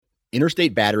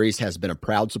Interstate Batteries has been a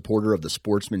proud supporter of the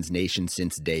Sportsman's Nation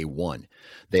since day one.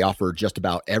 They offer just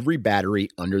about every battery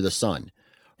under the sun,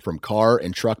 from car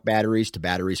and truck batteries to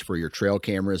batteries for your trail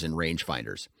cameras and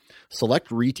rangefinders.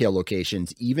 Select retail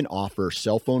locations even offer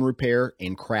cell phone repair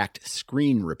and cracked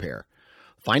screen repair.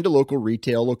 Find a local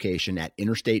retail location at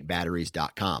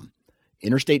interstatebatteries.com.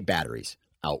 Interstate Batteries,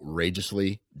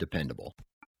 outrageously dependable.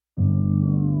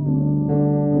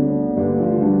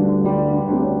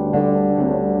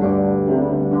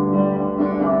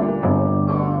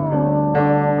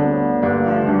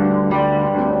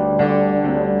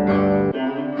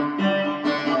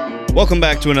 Welcome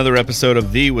back to another episode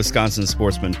of the Wisconsin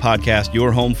Sportsman Podcast,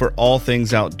 your home for all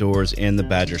things outdoors in the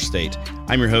Badger State.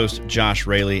 I'm your host, Josh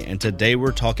Raley, and today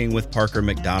we're talking with Parker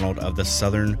McDonald of the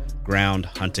Southern Ground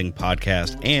Hunting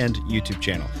Podcast and YouTube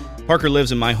channel. Parker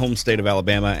lives in my home state of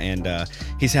Alabama, and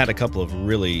he's had a couple of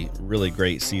really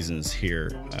great seasons here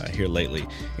lately,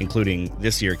 including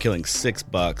this year killing 6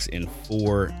 bucks in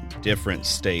 4 different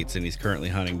states, and he's currently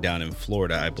hunting down in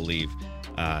Florida, I believe.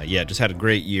 Just had a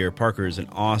great year. Parker is an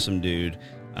awesome dude.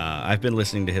 I've been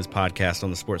listening to his podcast on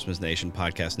the Sportsman's Nation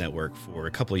Podcast Network for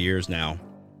a couple of years now.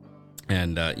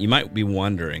 And you might be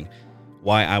wondering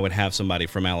why I would have somebody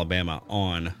from Alabama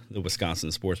on the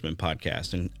Wisconsin Sportsman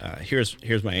Podcast. And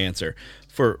here's my answer.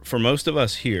 For most of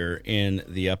us here in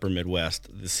the upper Midwest,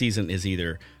 the season is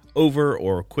either over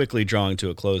or quickly drawing to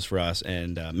a close for us.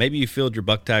 And maybe you filled your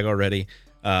buck tag already.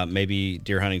 Maybe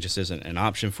deer hunting just isn't an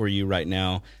option for you right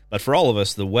now. But for all of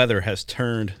us, the weather has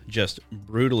turned just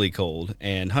brutally cold,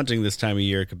 and hunting this time of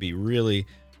year could be really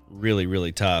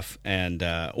tough. And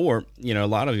or a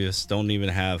lot of us don't even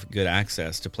have good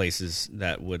access to places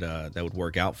that would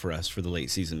work out for us for the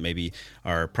late season. Maybe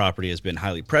our property has been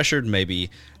highly pressured. Maybe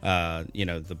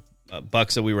the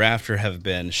bucks that we were after have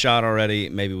been shot already.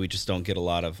 Maybe we just don't have a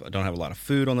lot of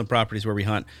food on the properties where we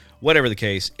hunt. Whatever the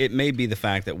case, it may be the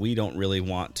fact that we don't really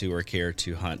want to or care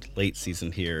to hunt late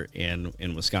season here in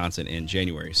Wisconsin in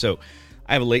January. So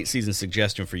I have a late season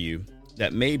suggestion for you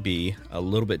that may be a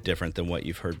little bit different than what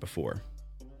you've heard before.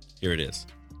 Here it is.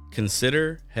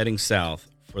 Consider heading south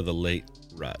for the late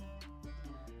rut.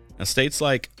 Now, states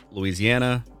like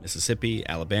Louisiana, Mississippi,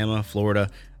 Alabama, Florida,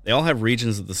 they all have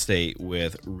regions of the state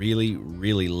with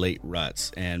really late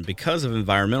ruts. And because of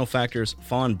environmental factors,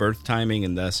 fawn birth timing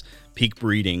and thus peak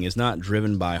breeding is not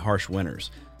driven by harsh winters.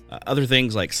 Other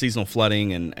things like seasonal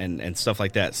flooding and stuff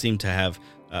like that seem to have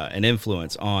an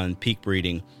influence on peak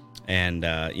breeding. And,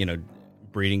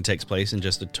 breeding takes place in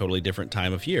just a totally different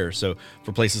time of year. So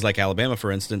for places like Alabama,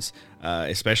 for instance,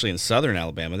 especially in southern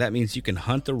Alabama, that means you can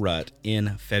hunt the rut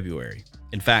in February.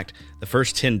 In fact, the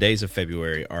first 10 days of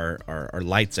February are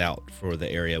lights out for the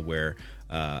area where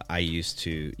I used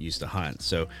to hunt.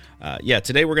 So,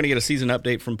 today we're going to get a season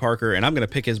update from Parker, and I'm going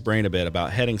to pick his brain a bit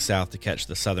about heading south to catch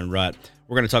the southern rut.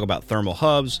 We're going to talk about thermal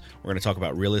hubs. We're going to talk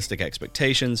about realistic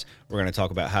expectations. We're going to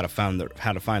talk about how to find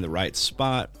the right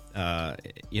spot,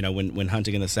 when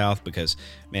hunting in the south, because,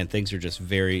 man, things are just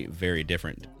very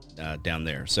different down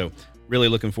there. So really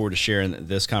looking forward to sharing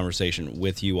this conversation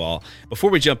with you all. Before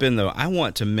we jump in, though, I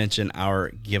want to mention our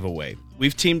giveaway.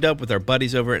 We've teamed up with our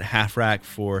buddies over at Half Rack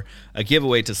for a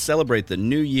giveaway to celebrate the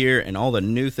new year and all the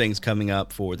new things coming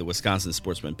up for the Wisconsin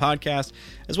Sportsman Podcast,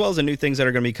 as well as the new things that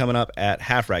are going to be coming up at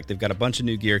Half Rack. They've got a bunch of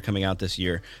new gear coming out this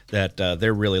year that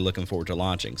they're really looking forward to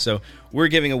launching. So we're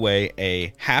giving away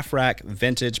a Half Rack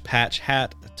vintage patch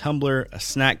hat, a tumbler, a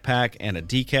snack pack, and a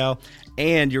decal.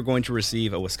 And you're going to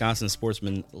receive a Wisconsin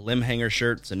Sportsman limb hanger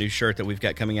shirt. It's a new shirt that we've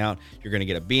got coming out. You're going to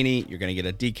get a beanie. You're going to get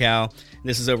a decal.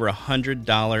 This is over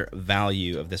 $100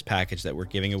 value of this package that we're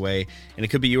giving away, and it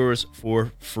could be yours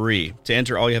for free. To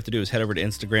enter, all you have to do is head over to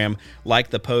Instagram, like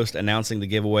the post announcing the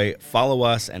giveaway, follow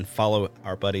us, and follow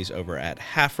our buddies over at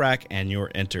Half Rack, and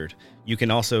you're entered. You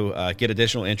can also get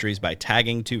additional entries by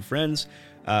tagging 2 friends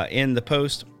in the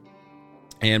post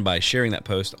and by sharing that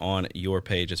post on your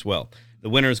page as well. The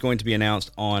winner is going to be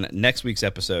announced on next week's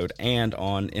episode and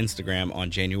on Instagram on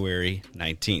January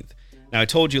 19th. Now, I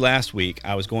told you last week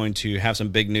I was going to have some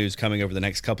big news coming over the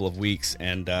next couple of weeks.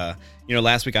 And,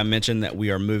 last week I mentioned that we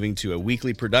are moving to a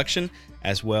weekly production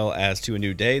as well as to a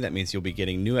new day. That means you'll be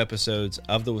getting new episodes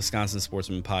of the Wisconsin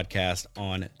Sportsman Podcast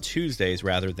on Tuesdays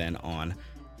rather than on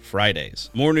Fridays.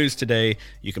 More news today.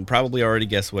 You can probably already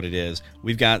guess what it is.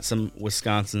 We've got some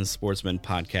Wisconsin Sportsman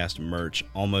Podcast merch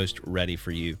almost ready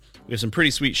for you. We have some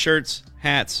pretty sweet shirts,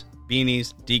 hats,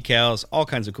 beanies, decals, all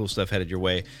kinds of cool stuff headed your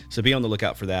way. So be on the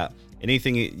lookout for that.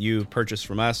 Anything you purchase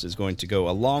from us is going to go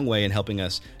a long way in helping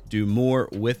us do more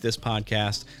with this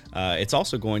podcast. It's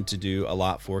also going to do a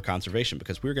lot for conservation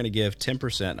because we're going to give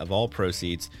 10% of all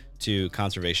proceeds to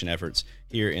conservation efforts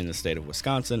here in the state of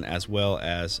Wisconsin, as well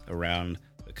as around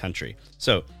the country.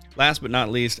 So last but not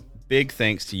least, big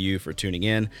thanks to you for tuning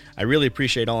in. I really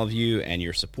appreciate all of you and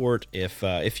your support.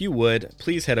 If you would,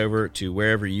 please head over to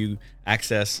wherever you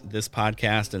access this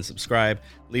podcast and subscribe.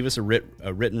 Leave us a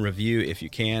written review if you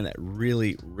can. That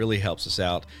really, really helps us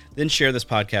out. Then share this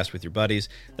podcast with your buddies.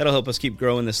 That'll help us keep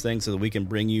growing this thing so that we can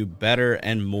bring you better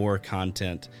and more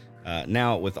content.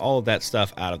 Now, with all of that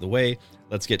stuff out of the way,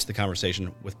 let's get to the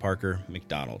conversation with Parker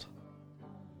McDonald.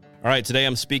 All right, today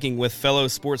I'm speaking with fellow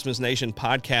Sportsman's Nation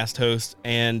podcast host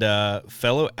and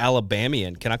fellow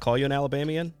Alabamian. Can I call you an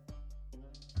Alabamian?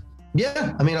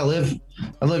 Yeah, I mean, I lived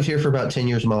here for about 10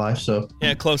 years of my life, so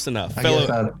yeah, close enough. I guess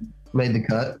I made the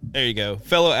cut. There you go,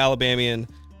 fellow Alabamian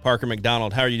Parker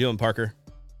McDonald. How are you doing, Parker?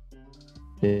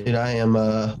 Dude, I am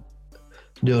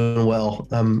doing well.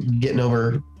 I'm getting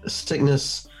over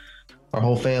sickness. Our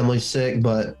whole family's sick,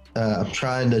 but I'm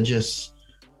trying to just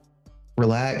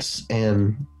relax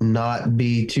and not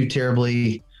be too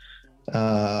terribly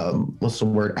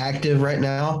active right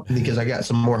now, because I got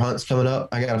some more hunts coming up.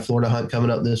 I got a Florida hunt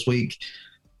coming up this week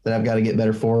that I've got to get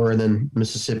better for, and then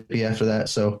Mississippi after that.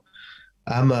 So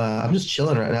I'm just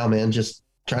chilling right now, man, just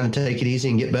trying to take it easy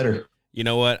and get better. You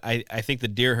know what? I think the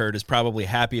deer herd is probably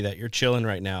happy that you're chilling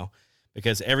right now,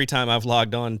 because every time I've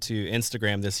logged on to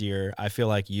Instagram this year, I feel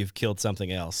like you've killed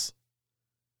something else.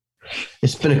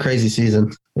 It's been a crazy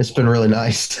season. It's been really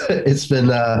nice. It's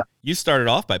been you started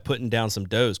off by putting down some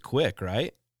does quick,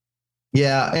 right?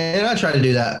 Yeah, and I try to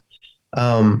do that.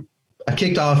 I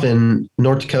kicked off in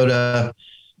North Dakota,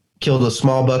 killed a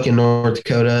small buck in North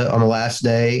Dakota on the last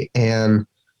day, and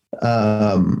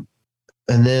then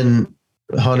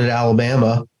hunted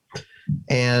Alabama.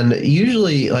 And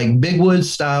usually, like big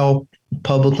woods style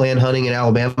public land hunting in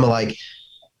Alabama, like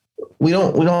we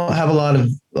don't have a lot of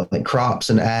like crops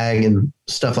and ag and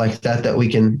stuff like that we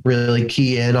can really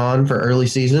key in on for early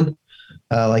season.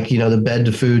 The bed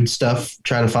to food stuff,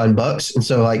 trying to find bucks. And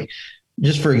so like,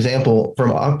 just for example,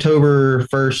 from October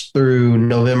 1st through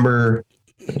November,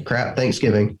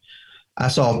 Thanksgiving, I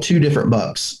saw 2 different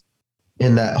bucks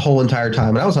in that whole entire time.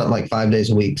 And I was hunting like 5 days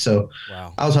a week. So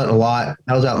wow. I was hunting a lot.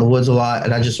 I was out in the woods a lot,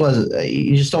 and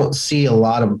you just don't see a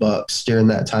lot of bucks during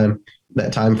that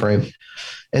time frame.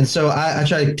 And so I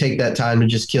try to take that time to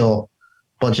just kill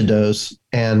a bunch of does.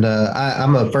 And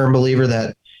I'm a firm believer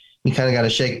that you kind of got to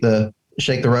shake the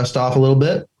rust off a little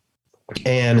bit.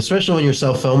 And especially when you're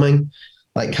self-filming,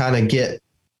 like kind of get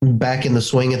back in the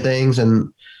swing of things.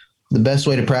 And the best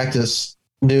way to practice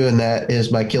doing that is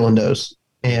by killing does.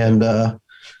 And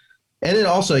then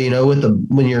also,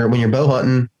 when you're bow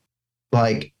hunting,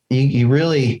 like you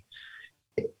really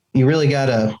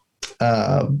gotta,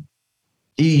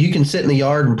 you can sit in the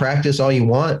yard and practice all you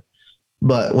want,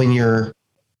 but when you're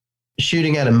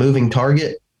shooting at a moving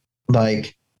target,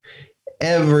 like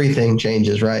everything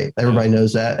changes, right? Everybody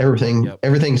knows that.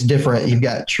 Everything's different. You've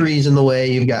got trees in the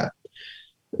way. You've got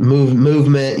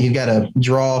movement. You've got to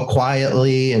draw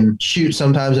quietly and shoot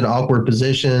sometimes in awkward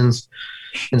positions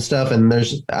and stuff. And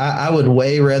I would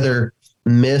way rather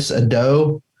miss a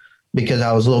doe because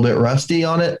I was a little bit rusty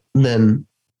on it than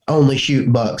only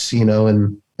shoot bucks,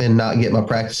 and not get my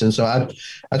practice in. So I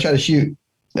try to shoot.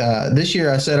 This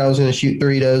year I said I was going to shoot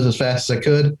 3 does as fast as I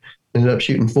could. Ended up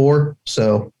shooting 4.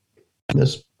 So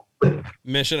this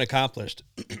mission accomplished.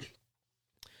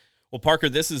 Well, Parker,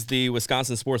 this is the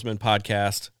Wisconsin Sportsman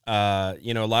Podcast. A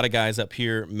lot of guys up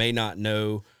here may not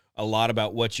know a lot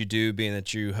about what you do, being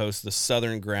that you host the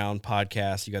Southern Ground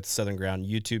podcast. You got the Southern Ground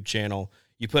YouTube channel.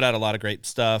 You put out a lot of great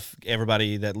stuff.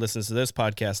 Everybody that listens to this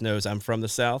podcast knows I'm from the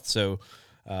South. So,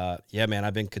 yeah, man,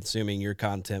 I've been consuming your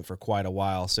content for quite a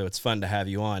while. So it's fun to have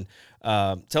you on.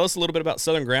 Tell us a little bit about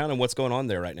Southern Ground and what's going on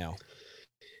there right now.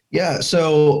 Yeah.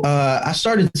 So I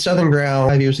started Southern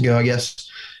Ground 5 years ago, I guess,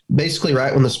 basically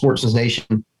right when the Sportsman's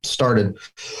Nation started.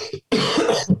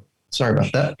 Sorry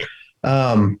about that.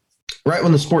 Right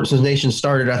when the Sportsman's Nation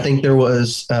started, I think there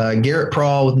was Garrett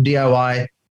Prawl with DIY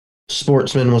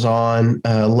Sportsman was on,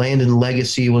 Landon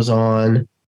Legacy was on,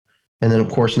 and then, of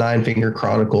course, Nine Finger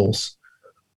Chronicles.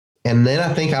 And then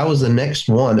I think I was the next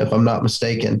one, if I'm not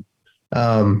mistaken.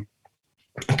 I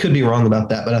could be wrong about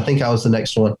that, but I think I was the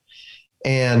next one.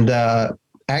 And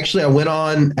actually, I went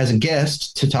on as a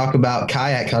guest to talk about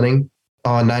kayak hunting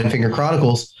on Nine Finger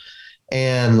Chronicles.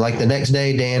 And like the next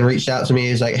day, Dan reached out to me.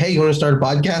 He's like, "Hey, you want to start a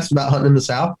podcast about hunting in the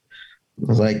South?" I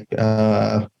was like,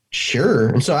 sure.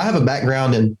 And so I have a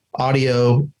background in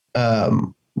audio. I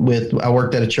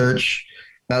worked at a church.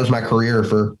 That was my career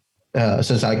for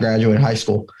since I graduated high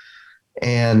school.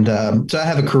 And so I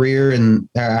have a career, and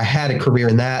I had a career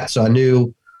in that. So I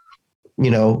knew,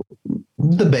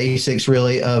 the basics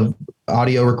really of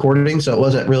audio recording. So it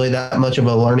wasn't really that much of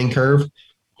a learning curve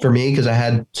for me because I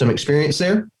had some experience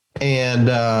there. And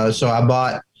so I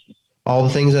bought all the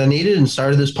things that I needed and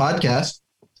started this podcast.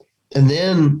 And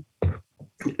then,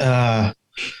 it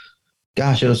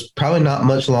was probably not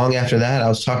much long after that. I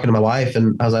was talking to my wife,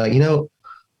 and I was like, a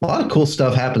lot of cool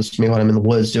stuff happens to me when I'm in the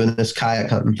woods doing this kayak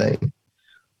hunting thing. I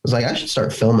was like, I should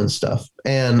start filming stuff.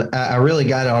 And I really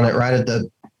got on it right at the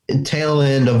tail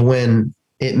end of when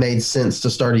it made sense to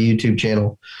start a YouTube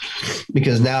channel,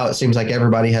 because now it seems like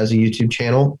everybody has a YouTube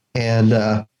channel, and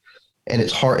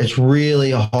it's hard. It's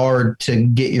really hard to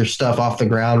get your stuff off the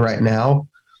ground right now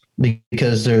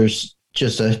because there's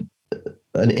just an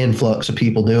influx of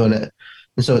people doing it.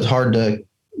 And so it's hard to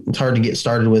get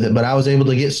started with it, but I was able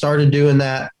to get started doing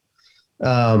that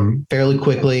fairly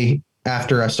quickly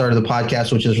after I started the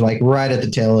podcast, which is like right at the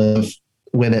tail end of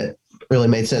when it really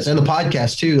made sense. And the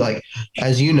podcast too, like,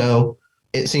 as you know,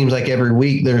 it seems like every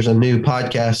week there's a new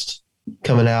podcast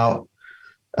coming out.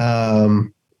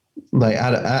 Like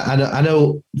I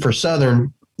know for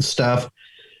Southern stuff,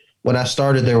 when I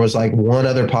started, there was like one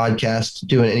other podcast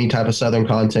doing any type of Southern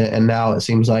content. And now it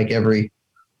seems like every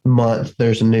month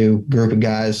there's a new group of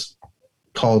guys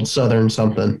called Southern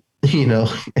something,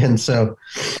 And so,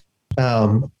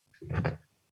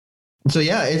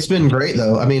 yeah, it's been great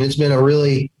though. I mean, it's been a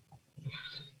really,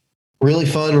 really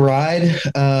fun ride.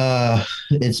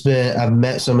 I've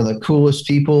met some of the coolest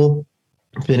people,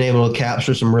 been able to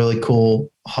capture some really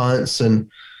cool hunts and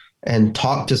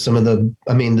talk to some of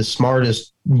the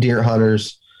smartest deer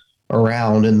hunters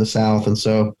around in the South. And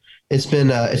so it's been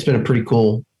a pretty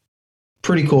cool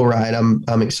ride.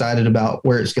 I'm excited about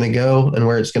where it's going to go and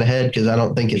where it's going to head, because I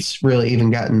don't think it's really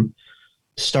even gotten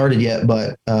started yet,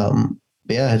 but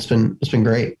yeah, it's been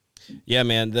great. Yeah,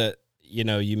 man.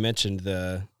 You mentioned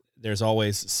there's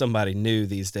always somebody new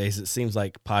these days. It seems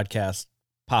like podcasts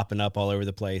popping up all over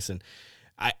the place. And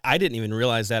I didn't even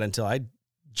realize that until I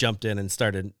jumped in and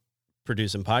started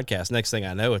producing podcasts. Next thing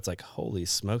I know, it's like, holy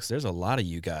smokes, there's a lot of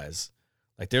you guys.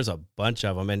 Like, there's a bunch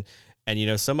of them.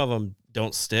 And some of them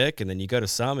don't stick. And then you go to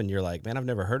some and you're like, man, I've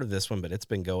never heard of this one, but it's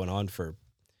been going on for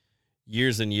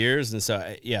years and years. And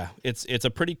so, yeah, it's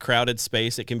a pretty crowded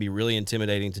space. It can be really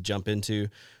intimidating to jump into,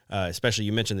 especially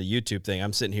you mentioned the YouTube thing.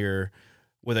 I'm sitting here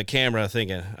with a camera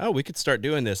thinking, oh, we could start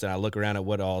doing this. And I look around at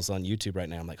what all's on YouTube right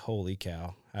now. I'm like, holy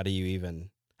cow. How do you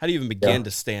even begin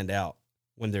to stand out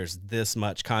when there's this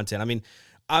much content? I mean,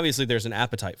 obviously there's an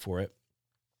appetite for it.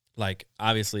 Like,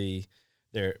 obviously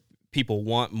people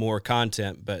want more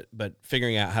content, but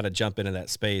figuring out how to jump into that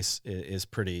space is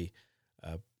pretty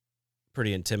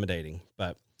intimidating.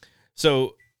 But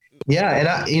so, yeah. And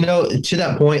I, to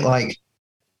that point, like,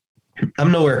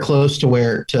 I'm nowhere close to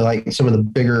like some of the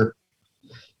bigger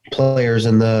players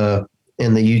in the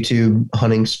YouTube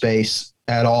hunting space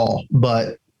at all.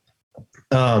 But,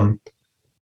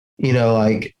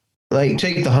 like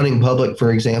take the hunting public,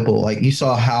 for example. Like, you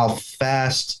saw how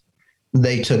fast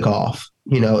they took off.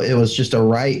 It was just the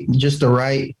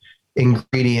right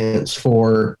ingredients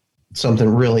for something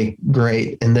really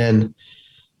great. And then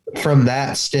from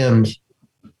that stemmed,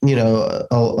 a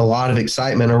lot of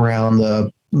excitement around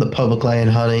the public land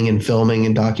hunting and filming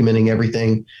and documenting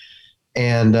everything.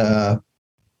 And I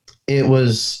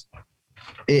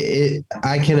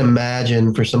can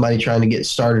imagine for somebody trying to get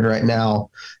started right now,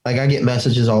 like, I get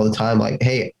messages all the time like,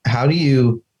 hey, how do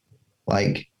you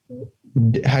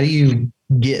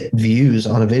get views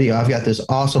on a video? I've got this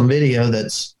awesome video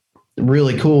that's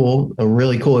really cool, a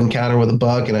really cool encounter with a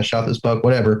buck, and I shot this buck,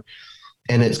 whatever,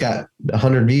 and it's got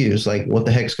 100 views. Like, what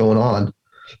the heck's going on?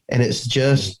 And it's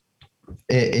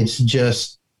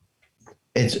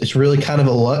really kind of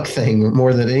a luck thing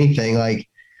more than anything. Like,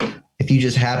 if you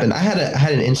just happen, I had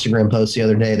an Instagram post the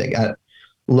other day that got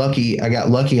lucky. I got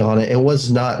lucky on it. It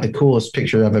was not the coolest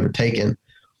picture I've ever taken,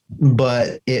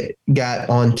 but it got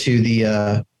onto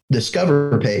the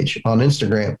Discover page on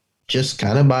Instagram, just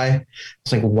kind of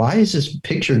it's like, why is this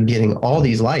picture getting all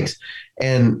these likes?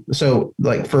 And so,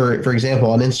 like, for example,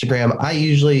 on Instagram, I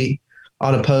usually,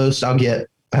 on a post, I'll get,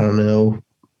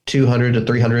 200 to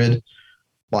 300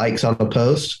 likes on a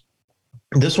post.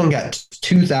 This one got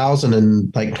 2,000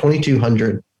 and like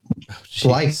 2,200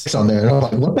 likes on there. And I'm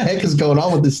like, what the heck is going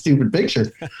on with this stupid picture?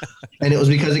 And it was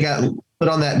because it got put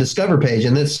on that Discover page.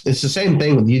 And it's the same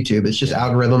thing with YouTube. It's just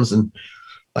algorithms and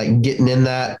like getting in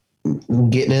that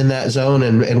zone.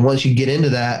 And once you get into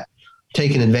that,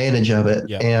 taking advantage of it.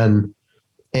 Yeah.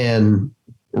 And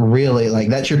really, like,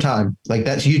 that's your time. Like,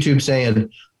 that's YouTube saying,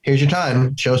 here's your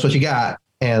time, show us what you got,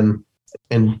 and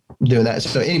doing that.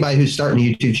 So anybody who's starting a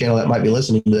YouTube channel that might be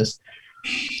listening to this,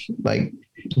 like,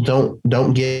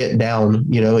 don't get down.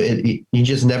 You know, you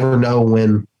just never know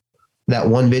when that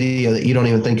one video that you don't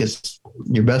even think is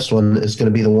your best one is going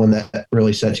to be the one that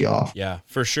really sets you off. Yeah,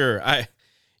 for sure.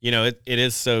 It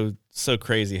is so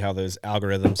crazy how those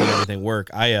algorithms and everything work.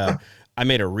 I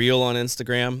made a reel on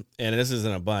Instagram, and this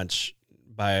isn't a bunch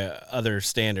by other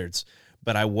standards,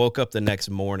 but I woke up the next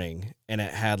morning and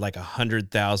it had like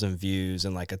 100,000 views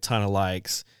and like a ton of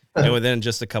likes. And within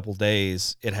just a couple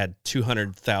days, it had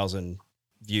 200,000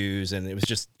 views, and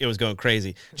it was going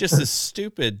crazy. Just this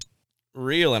stupid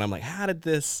reel. And I'm like, how did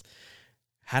this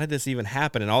even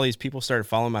happen? And all these people started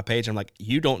following my page. I'm like,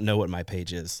 you don't know what my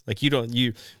page is. Like,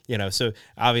 so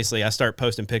obviously I start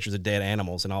posting pictures of dead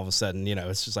animals, and all of a sudden,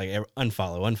 it's just like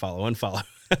unfollow.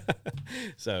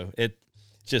 So it's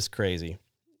just crazy.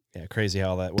 Yeah. Crazy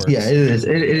how that works. Yeah, it is.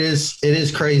 It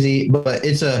is crazy, but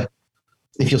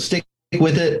if you'll stick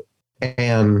with it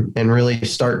and really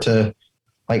start to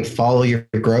like follow your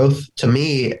growth, to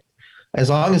me, as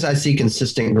long as I see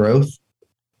consistent growth,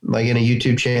 like in a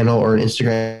YouTube channel or an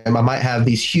Instagram, I might have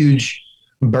these huge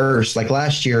bursts. Like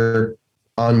last year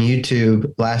on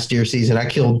YouTube, last year season, I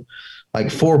killed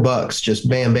like 4 bucks, just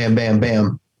bam, bam, bam,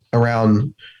 bam,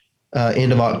 around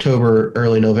end of October,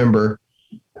 early November.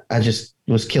 I just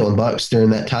was killing bucks during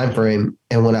that time frame.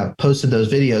 And when I posted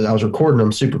those videos, I was recording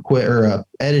them super quick, or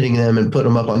editing them and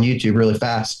putting them up on YouTube really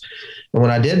fast. And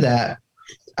when I did that,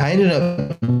 I ended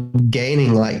up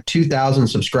gaining like 2,000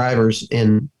 subscribers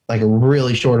in like a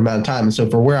really short amount of time. And so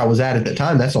for where I was at the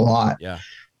time, that's a lot. Yeah.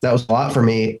 That was a lot for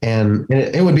me. And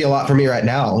it would be a lot for me right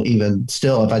now, even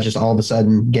still, if I just all of a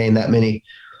sudden gained that many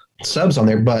subs on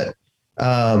there. But,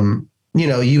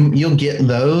 you'll get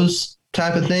those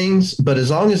type of things, but as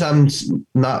long as I'm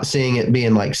not seeing it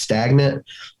being like stagnant,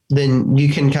 then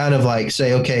you can kind of like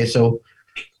say, okay, so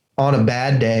on a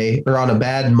bad day or on a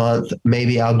bad month,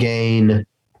 maybe I'll gain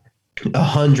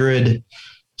 100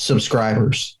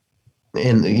 subscribers.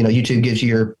 And, YouTube gives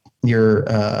you your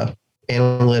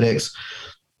analytics.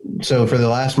 So for the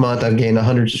last month, I've gained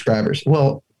 100 subscribers.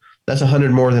 Well, that's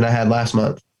 100 more than I had last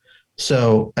month.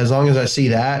 So as long as I see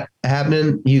that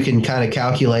happening, you can kind of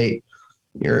calculate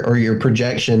your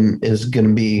projection is going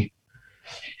to be,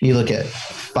 you look at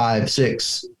 5,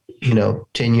 6,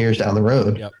 10 years down the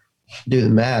road. Yep. Do the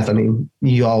math. I mean,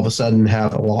 you all of a sudden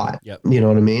have a lot. Yep. You know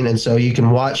what I mean? And so you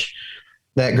can watch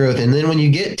that growth. And then when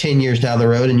you get 10 years down the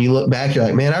road and you look back, you're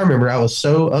like, man, I remember I was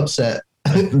so upset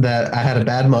that I had a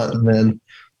bad month then.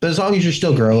 But as long as you're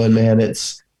still growing, man,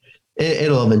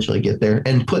 it'll eventually get there.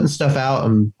 And putting stuff out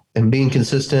and being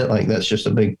consistent, like that's just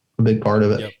a big part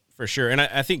of it. Yep, for sure. And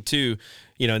I think too,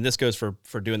 and this goes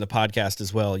for doing the podcast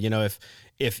as well.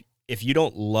 If you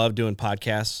don't love doing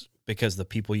podcasts because the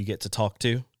people you get to talk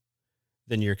to,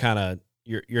 then you're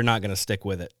not going to stick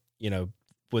with it,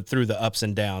 through the ups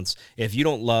and downs. If you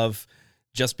don't love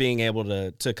just being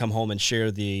able to come home and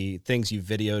share the things you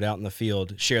videoed out in the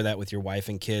field, share that with your wife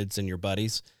and kids and your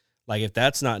buddies. Like if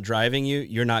that's not driving you,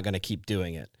 you're not going to keep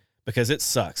doing it because it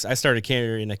sucks. I started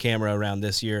carrying a camera around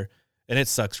this year and it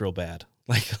sucks real bad.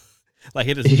 Like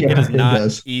it is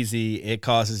not easy. It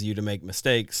causes you to make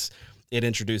mistakes. It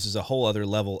introduces a whole other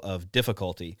level of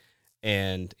difficulty.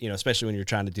 And, especially when you're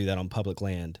trying to do that on public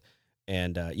land.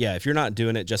 And if you're not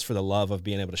doing it just for the love of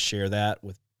being able to share that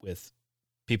with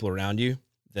people around you,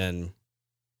 then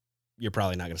you're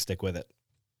probably not going to stick with it.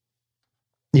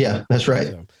 Yeah, that's right.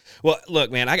 So, well,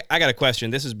 look, man, I got a question.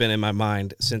 This has been in my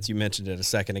mind since you mentioned it a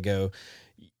second ago.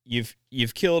 You've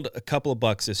killed a couple of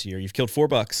bucks this year. You've killed 4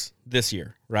 bucks this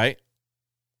year, right?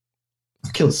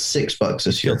 I've killed 6 bucks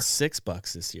this year. Killed 6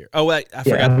 bucks this year. Oh, wait, I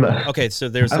forgot. Okay, so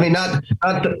there's. Not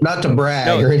to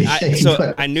brag or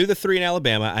anything. I knew the 3 in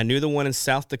Alabama. I knew the 1 in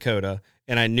South Dakota,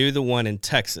 and I knew the 1 in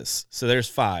Texas. So there's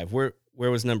 5. Where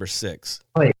was number 6?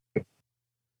 Wait.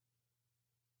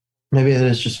 Maybe it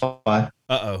is just 5.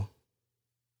 Uh-oh.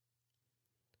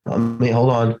 Hold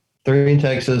on. 3 in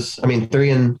Texas. 3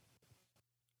 in.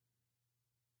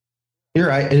 You're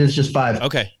right. It is just 5.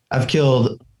 Okay. I've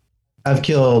killed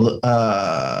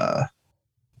my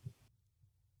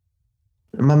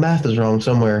math is wrong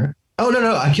somewhere. Oh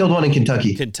no, I killed 1 in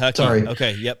Kentucky. Sorry.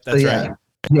 Okay, yep, that's right.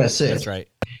 Yeah, 6. That's right.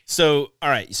 So, all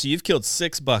right, so you've killed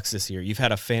 6 bucks this year. You've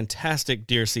had a fantastic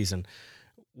deer season.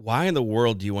 Why in the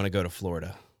world do you want to go to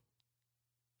Florida?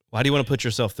 Why do you want to put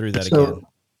yourself through that again?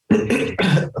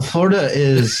 Florida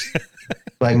is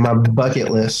like my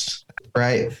bucket list,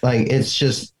 right? Like it's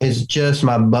just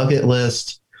my bucket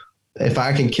list if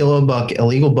I can kill a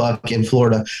legal buck in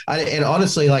Florida, and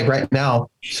honestly, like right now,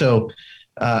 so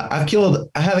I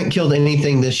haven't killed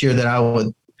anything this year that I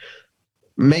would,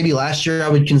 maybe last year I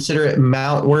would consider it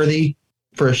mount worthy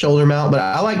for a shoulder mount, but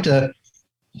I like to,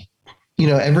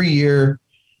 every year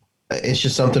it's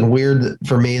just something weird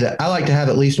for me that I like to have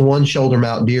at least one shoulder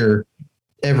mount deer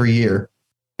every year.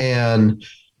 And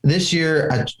this year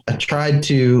I had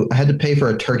to pay for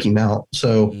a turkey mount.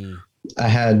 So I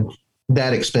had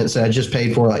that expense that I just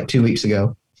paid for like 2 weeks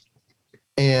ago.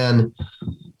 And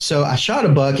so I shot a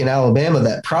buck in Alabama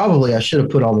that probably I should have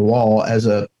put on the wall as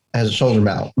a shoulder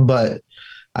mount, but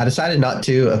I decided not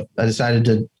to. I decided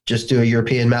to just do a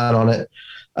European mount on it.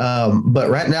 But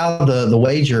right now the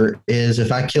wager is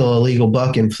if I kill a legal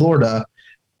buck in Florida,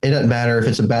 it doesn't matter if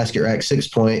it's a basket rack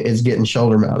 6-point, it's getting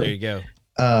shoulder mounted. There you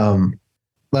go.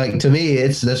 Like to me,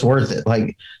 that's worth it.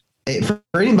 Like for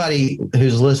anybody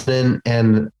who's listening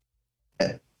and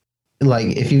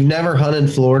like, if you've never hunted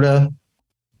Florida,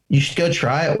 you should go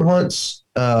try it once.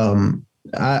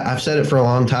 I've said it for a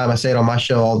long time. I say it on my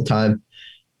show all the time.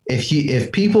 If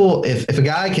a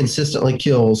guy consistently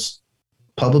kills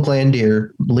public land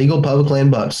deer, legal public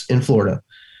land bucks in Florida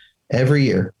every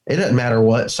year, it doesn't matter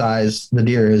what size the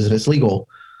deer is, if it's legal,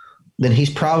 then he's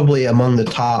probably among the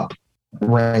top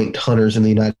ranked hunters in the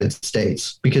United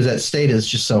States, because that state is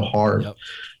just so hard.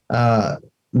 Yep.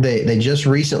 They just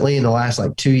recently in the last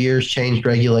like 2 years changed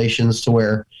regulations to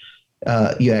where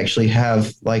you actually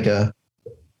have like a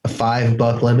 5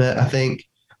 buck limit, I think.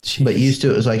 Jeez. But used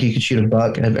to it was like you could shoot a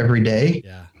buck every day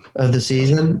of the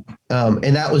season.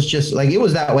 And that was just like, it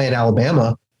was that way in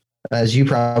Alabama, as you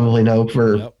probably know,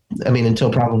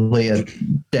 until probably a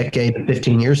decade,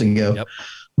 15 years ago. Yep.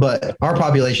 But our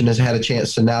population has had a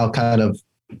chance to now kind of,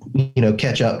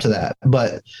 catch up to that.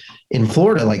 But in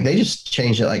Florida, like they just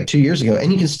changed it like 2 years ago,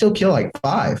 and you can still kill like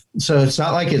 5. So it's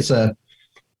not like it's a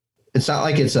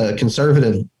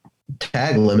conservative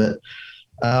tag limit.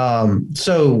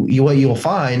 So what you'll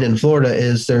find in Florida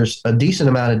is there's a decent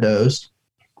amount of does,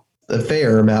 a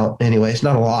fair amount anyway. It's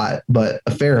not a lot, but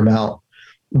a fair amount.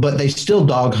 But they still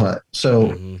dog hunt.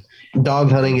 So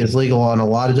dog hunting is legal on a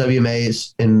lot of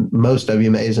WMAs and most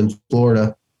WMAs in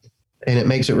Florida. And it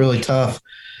makes it really tough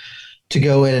to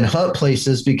go in and hunt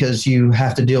places because you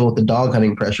have to deal with the dog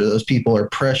hunting pressure. Those people are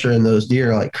pressuring those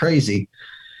deer like crazy,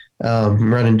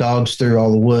 running dogs through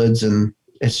all the woods, and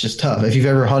it's just tough. If you've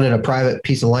ever hunted a private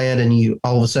piece of land and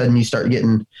all of a sudden you start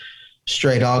getting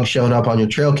stray dogs showing up on your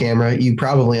trail camera, you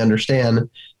probably understand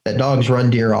that dogs run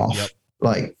deer off. Yep.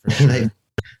 Like sure.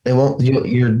 they won't,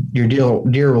 your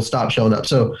deer will stop showing up.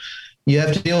 So you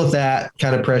have to deal with that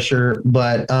kind of pressure.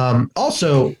 But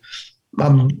also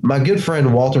my good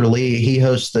friend Walter Lee, he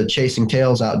hosts the Chasing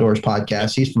Tails Outdoors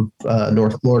podcast. He's from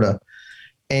North Florida,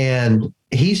 and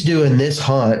he's doing this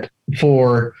hunt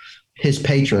for his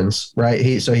patrons, right?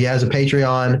 He has a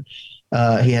Patreon.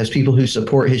 He has people who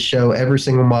support his show every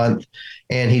single month,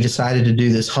 and he decided to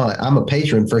do this hunt. I'm a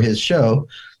patron for his show,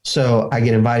 so I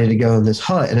get invited to go on this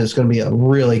hunt, and it's going to be a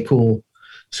really cool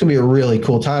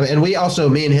time. And we also,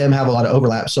 me and him have a lot of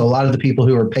overlap. So a lot of the people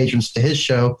who are patrons to his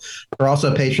show are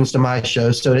also patrons to my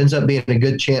show. So it ends up being a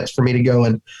good chance for me to go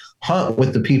and hunt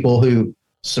with the people who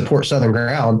support Southern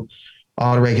Ground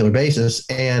on a regular basis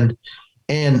and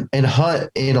hunt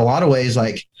in a lot of ways.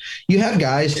 Like you have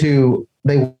guys who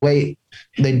they wait,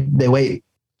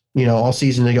 all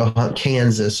season to go hunt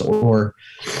Kansas or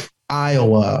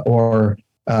Iowa or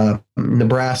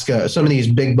Nebraska, some of these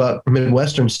big buck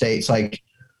Midwestern states. Like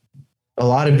a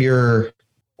lot of your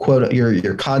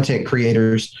your content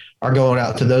creators are going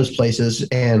out to those places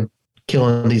and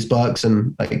killing these bucks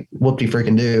and like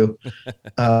whoop-de-freaking do.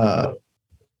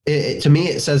 To me,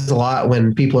 it says a lot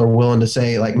when people are willing to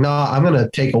say like, I'm going to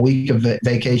take a week of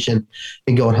vacation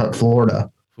and go and hunt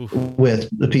Florida with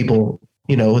the people,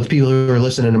 with people who are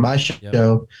listening to my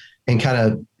show and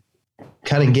kind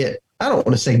of get, I don't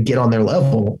want to say get on their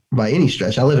level by any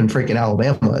stretch. I live in freaking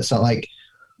Alabama. It's not like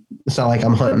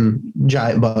I'm hunting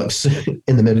giant bucks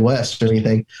in the Midwest or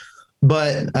anything,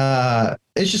 but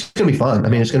it's just going to be fun. I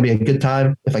mean, it's going to be a good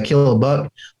time. If I kill a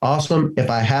buck, awesome. If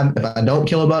I don't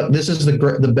kill a buck, this is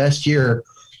the best year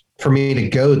for me to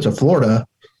go to Florida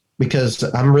because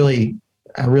I really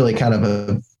kind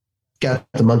of got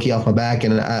the monkey off my back,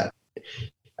 and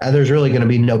there's really going to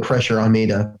be no pressure on me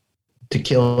to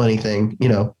kill anything,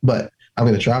 but I'm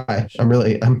going to try. I'm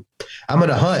going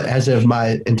to hunt as if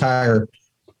my entire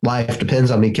life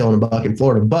depends on me killing a buck in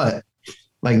Florida, but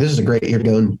like, this is a great year to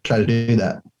go and try to do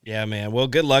that. Yeah, man. Well,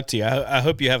 good luck to you. I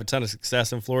hope you have a ton of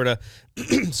success in Florida.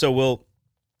 So will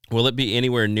it be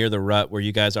anywhere near the rut where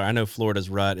you guys are? I know Florida's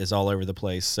rut is all over the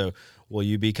place. So Will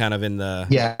you be kind of in the?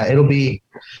 Yeah,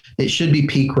 it should be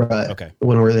peak rut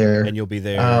when we're there. And you'll be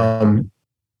there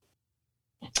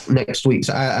next week.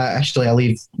 So I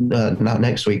leave not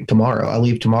next week, tomorrow. I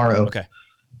leave tomorrow. Okay.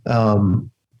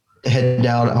 Head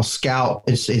down. I'll scout.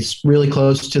 It's really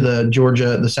close to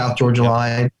the South Georgia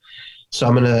line. So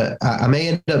I may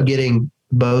end up getting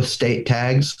both state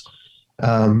tags,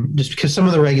 just because some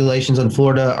of the regulations in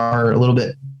Florida are a little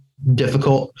bit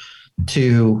difficult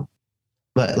to,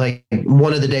 but like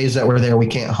one of the days that we're there, we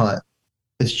can't hunt.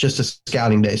 It's just a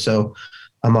scouting day. So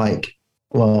I'm like,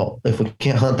 well, if we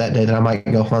can't hunt that day, then I might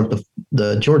go hunt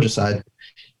the Georgia side.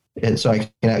 And so I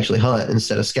can actually hunt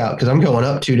instead of scout, because I'm going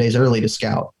up 2 days early to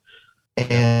scout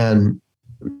and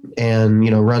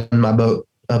run my boat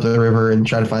up the river and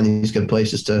try to find these good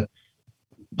places to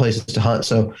hunt.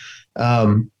 So,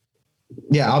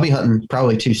 I'll be hunting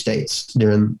probably 2 states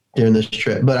during this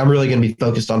trip, but I'm really going to be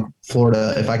focused on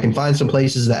Florida. If I can find some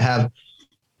places that have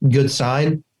good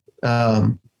sign,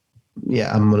 I'm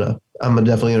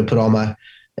definitely going to put all my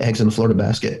eggs in the Florida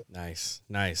basket. Nice.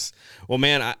 Well,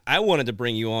 man, I wanted to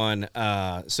bring you on.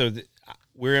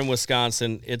 We're in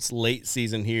Wisconsin. It's late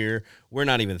season here. We're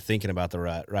not even thinking about the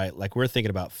rut, right? Like we're thinking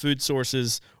about food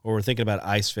sources, or we're thinking about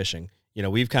ice fishing.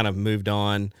 We've kind of moved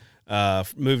on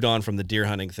from the deer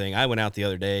hunting thing. I went out the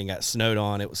other day and got snowed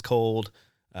on. It was cold.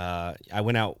 I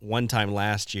went out one time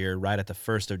last year, right at the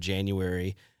 1st of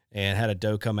January, and had a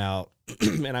doe come out,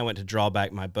 and I went to draw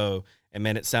back my bow, and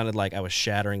man, it sounded like I was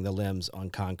shattering the limbs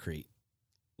on concrete.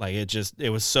 Like it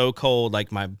was so cold.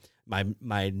 Like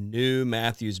my new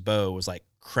Matthews bow was like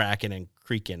cracking and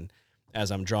creaking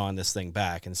as I'm drawing this thing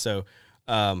back. And so,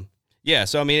 so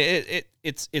I mean,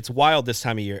 it's wild this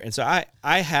time of year. And so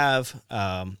I have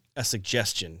a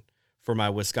suggestion for my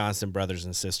Wisconsin brothers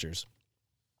and sisters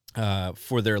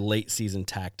for their late season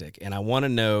tactic, and I want to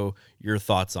know your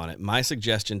thoughts on it. My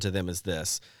suggestion to them is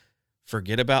this: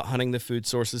 forget about hunting the food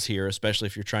sources here, especially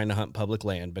if you're trying to hunt public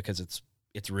land, because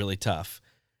it's really tough.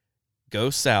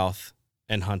 Go south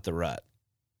and hunt the rut.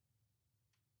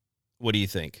 What do you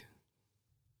think?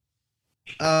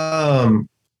 Man,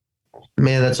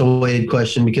 that's a weighted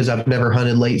question, because I've never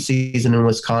hunted late season in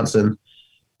Wisconsin.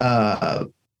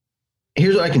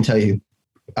 Here's what I can tell you.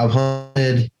 I've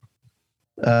hunted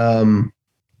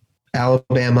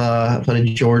Alabama, I've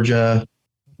hunted Georgia,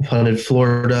 I've hunted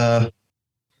Florida,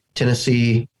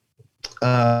 Tennessee.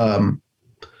 I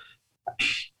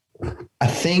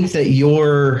think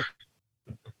that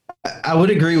I would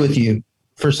agree with you.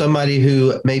 For somebody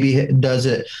who maybe does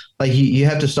it, like you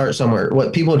have to start somewhere.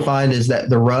 What people would find is that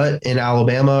the rut in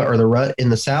Alabama or the rut in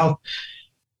the South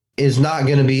is not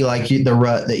going to be like the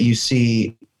rut that you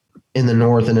see in the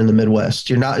North and in the Midwest.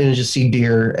 You're not going to just see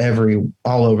deer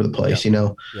all over the place,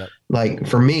 Yep. Like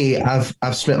for me, I've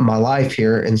spent my life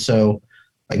here. And so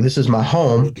like, this is my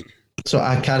home. So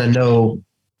I kind of know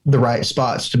the right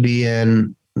spots to be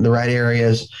in, the right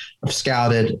areas. I've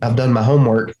scouted, I've done my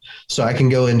homework, so I can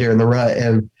go in during the rut.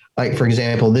 And like, for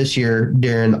example, this year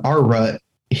during our rut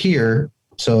here,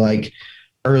 so like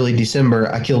early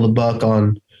December, I killed a buck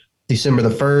on December the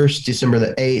 1st, December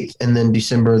the 8th, and then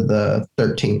December the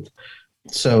 13th.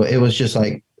 So it was just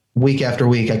like week after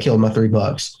week, I killed my 3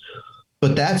 bucks.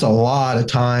 But that's a lot of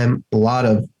time, a lot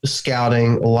of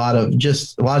scouting, a lot of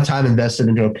time invested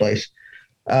into a place.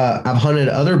 I've hunted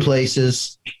other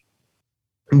places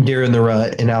during the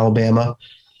rut in Alabama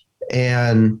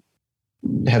and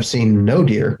have seen no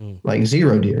deer, like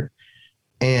 0 deer,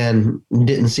 and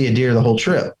didn't see a deer the whole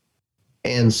trip.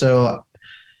 And so,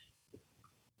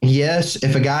 yes,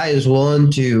 if a guy is willing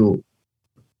to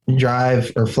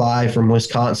drive or fly from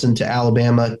Wisconsin to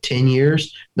Alabama 10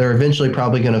 years, they're eventually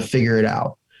probably going to figure it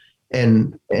out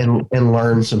and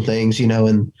learn some things,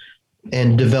 and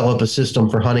develop a system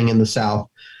for hunting in the South.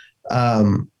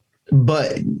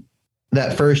 But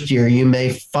that first year, you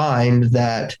may find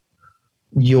that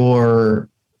your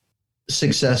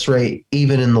success rate,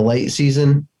 even in the late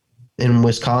season in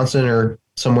Wisconsin or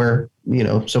somewhere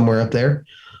up there,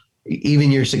 even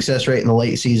your success rate in the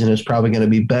late season is probably going to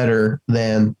be better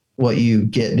than what you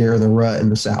get during the rut in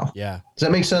the South. Yeah. Does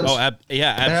that make sense? Oh,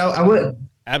 yeah.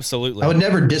 Absolutely. I would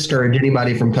never discourage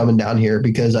anybody from coming down here,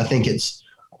 because I think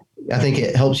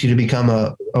it helps you to become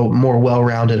a more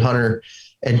well-rounded hunter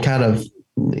and kind of,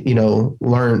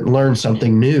 learn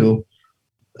something new.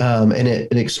 And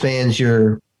it expands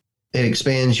your,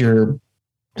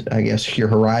 I guess, your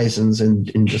horizons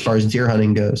and as far as deer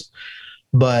hunting goes.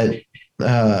 But,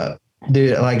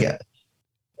 dude, like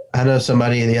I know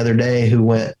somebody the other day who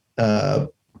went up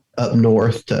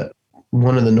north to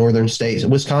one of the northern states,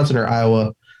 Wisconsin or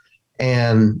Iowa,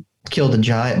 and killed a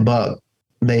giant buck.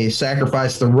 They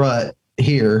sacrificed the rut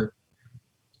here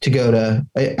to go to,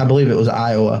 I believe it was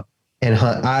Iowa, and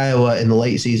hunt Iowa in the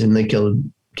late season. They killed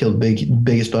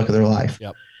biggest buck of their life.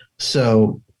 Yep.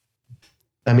 So,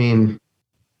 I mean,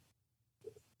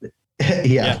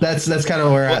 yeah. that's kind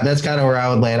of where I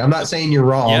would land. I'm not saying you're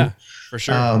wrong. Yeah, for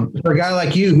sure. For a guy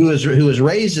like you who was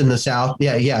raised in the South,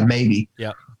 maybe.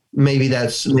 Yeah. Maybe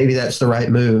that's the right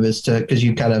move, is to, because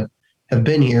you kind of have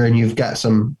been here and you've got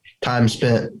some time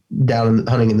spent down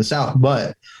hunting in the South.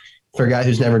 But for a guy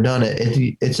who's never done it,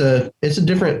 it's a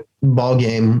different ball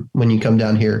game when you come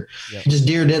down here. Yep. Just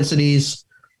deer densities,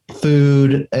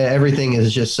 food, everything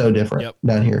is just so different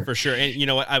down here. For sure. And you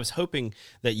know what? I was hoping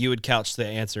that you would couch the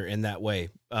answer in that way,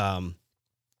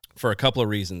 for a couple of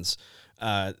reasons.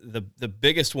 The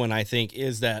biggest one, I think,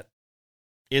 is that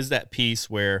piece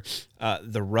where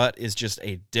the rut is just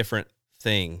a different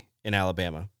thing in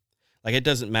Alabama. Like, it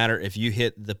doesn't matter if you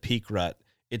hit the peak rut,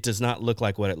 it does not look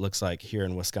like what it looks like here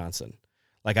in Wisconsin.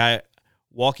 Like,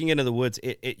 walking into the woods,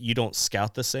 you don't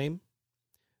scout the same.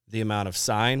 The amount of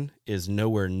sign is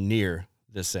nowhere near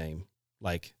the same.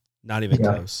 Like, not even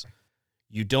close.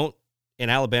 In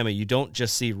Alabama, you don't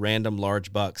just see random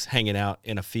large bucks hanging out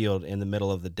in a field in the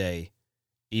middle of the day,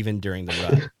 even during the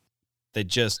rut. They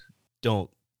just don't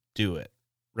do it,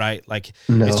 right? Like,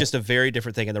 It's just a very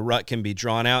different thing. And the rut can be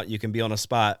drawn out. You can be on a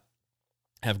spot,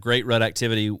 have great rut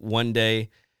activity one day,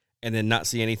 and then not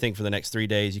see anything for the next 3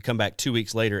 days. You come back 2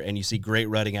 weeks later and you see great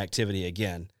rutting activity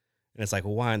again. And it's like,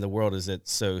 well, why in the world is it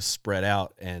so spread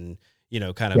out and,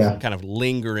 kind of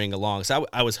lingering along? So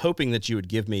I was hoping that you would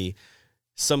give me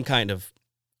some kind of,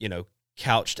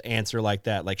 couched answer like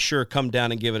that. Like, sure, come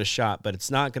down and give it a shot, but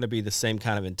it's not going to be the same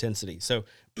kind of intensity. So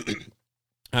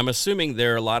I'm assuming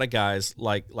there are a lot of guys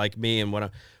like me, and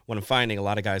what I'm finding, a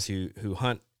lot of guys who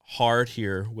hunt hard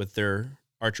here with their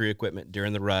archery equipment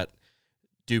during the rut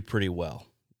do pretty well.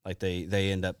 Like, they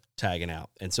end up tagging out.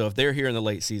 And so if they're here in the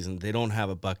late season, they don't have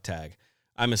a buck tag.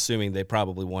 I'm assuming they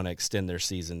probably want to extend their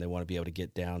season. They want to be able to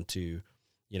get down to,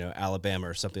 Alabama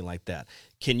or something like that.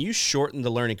 Can you shorten the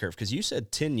learning curve? Because you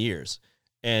said 10 years.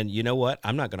 And you know what?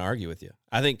 I'm not going to argue with you.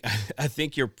 I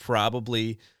think you're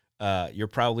probably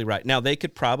right. Now, they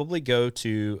could probably go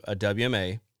to a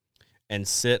WMA and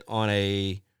sit on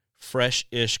a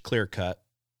fresh-ish clear cut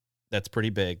that's pretty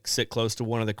big, sit close to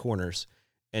one of the corners,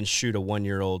 and shoot a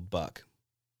 1-year-old buck.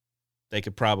 They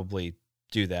could probably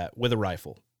do that with a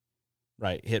rifle,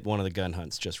 right? Hit one of the gun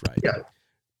hunts just right. Yeah.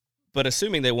 But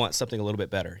assuming they want something a little bit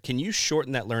better, can you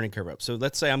shorten that learning curve up? So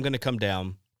let's say I'm going to come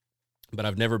down, but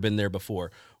I've never been there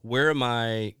before. Where am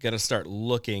I going to start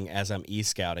looking as I'm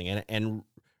e-scouting? And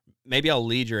maybe I'll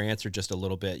lead your answer just a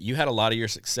little bit. You had a lot of your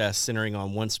success centering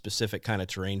on one specific kind of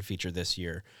terrain feature this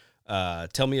year.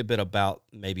 Tell me a bit about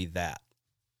maybe that.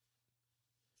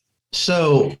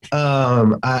 So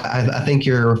I think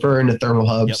you're referring to thermal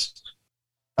hubs.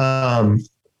 Yep.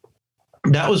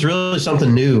 That was really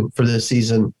something new for this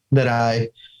season that I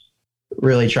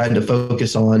really tried to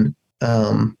focus on.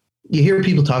 You hear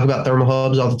people talk about thermal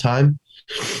hubs all the time,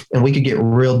 and we could get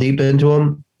real deep into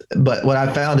them. But what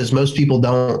I found is most people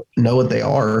don't know what they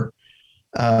are.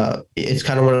 It's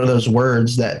kind of one of those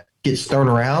words that gets thrown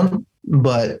around,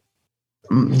 but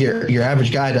your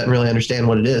average guy doesn't really understand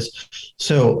what it is.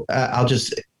 So I'll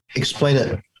just explain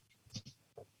it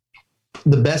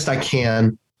the best I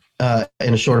can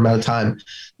in a short amount of time.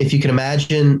 If you can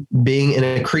imagine being in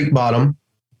a creek bottom,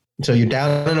 so you're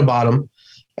down in a bottom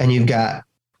and you've got,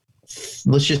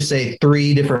 let's just say,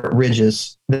 3 different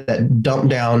ridges that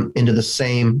dump down into the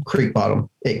same creek bottom.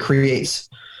 It creates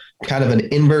kind of an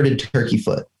inverted turkey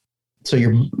foot. So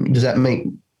does that make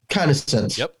kind of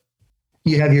sense? Yep.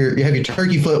 You have your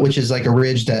turkey foot, which is like a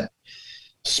ridge that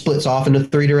splits off into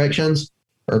 3 directions,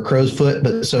 or crow's foot.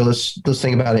 But so let's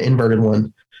think about an inverted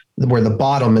one, where the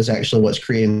bottom is actually what's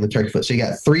creating the turkey foot. So you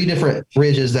got 3 different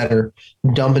ridges that are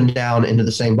dumping down into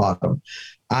the same bottom.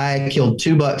 I killed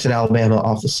 2 bucks in Alabama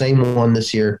off the same one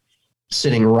this year,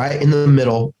 sitting right in the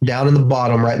middle, down in the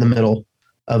bottom, right in the middle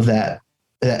of that.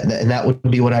 And that would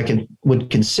be what I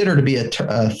would consider to be a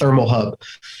thermal hub,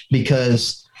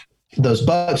 because those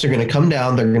bucks are going to come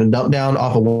down. They're going to dump down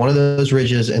off of one of those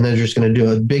ridges, and they're just going to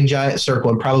do a big giant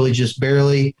circle and probably just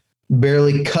barely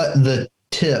cut the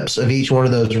tips of each one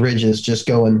of those ridges, just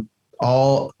going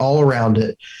all around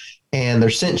it. And they're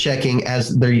scent checking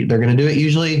as they're going to do it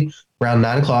usually around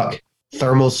 9 o'clock.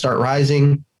 Thermals start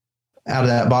rising out of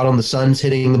that bottom. The sun's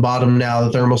hitting the bottom now.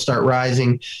 The thermals start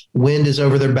rising. Wind is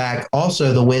over their back.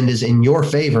 Also, the wind is in your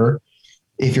favor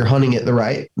if you're hunting it the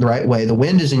right way. The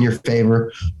wind is in your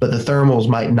favor, but the thermals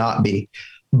might not be.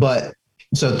 But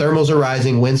so thermals are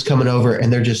rising, wind's coming over,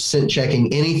 and they're just scent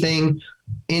checking any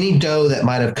doe that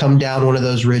might have come down one of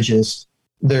those ridges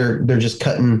they're just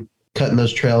cutting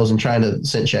those trails and trying to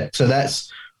scent check. So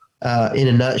that's in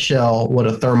a nutshell what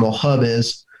a thermal hub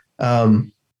is.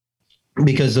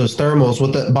 Because those thermals,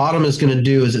 what the bottom is going to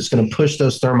do is it's going to push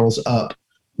those thermals up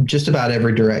just about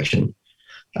every direction.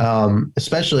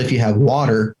 Especially if you have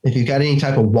water, if you've got any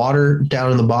type of water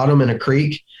down in the bottom in a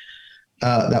creek,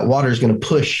 that water is going to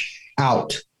push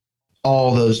out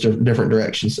all those different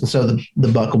directions. And so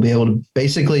the buck will be able to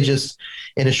basically just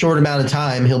in a short amount of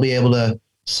time, he'll be able to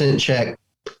scent check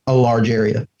a large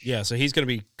area. Yeah. So he's going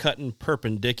to be cutting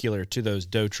perpendicular to those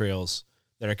doe trails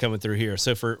that are coming through here.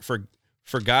 So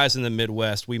for guys in the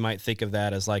Midwest, we might think of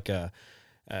that as like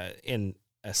in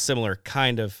a similar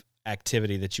kind of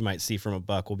activity that you might see from a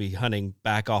buck. Will be hunting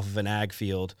back off of an ag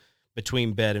field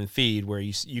between bed and feed, where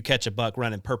you catch a buck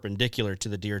running perpendicular to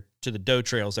the doe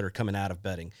trails that are coming out of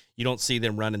bedding. You don't see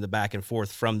them running the back and forth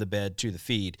from the bed to the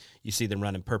feed. You see them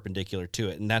running perpendicular to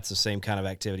it, and that's the same kind of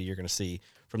activity you're going to see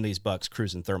from these bucks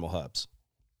cruising thermal hubs.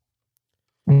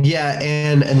 Yeah,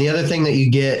 and the other thing that you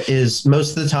get is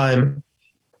most of the time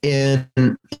in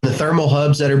the thermal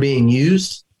hubs that are being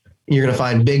used, you're going to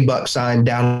find big buck sign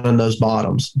down on those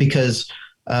bottoms, because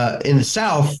in the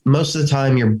South, most of the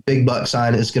time your big buck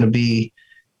sign is going to be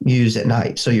used at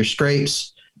night. So your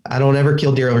scrapes, I don't ever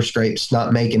kill deer over scrapes,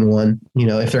 not making one. You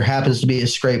know, if there happens to be a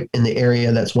scrape in the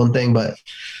area, that's one thing, but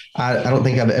I don't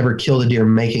think I've ever killed a deer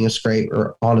making a scrape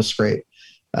or on a scrape.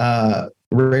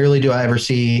 Rarely do I ever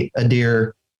see a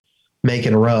deer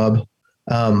making a rub.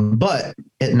 But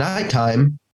at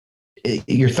nighttime,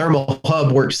 your thermal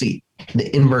hub works the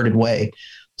inverted way.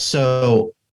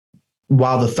 So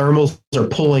while the thermals are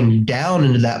pulling down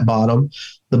into that bottom,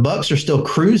 the bucks are still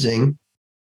cruising.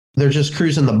 They're just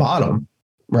cruising the bottom,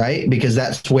 right? Because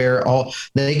that's where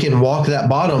they can walk that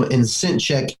bottom and scent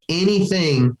check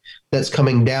anything that's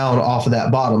coming down off of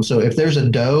that bottom. So if there's a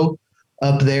doe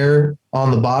up there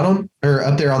on the bottom or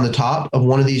up there on the top of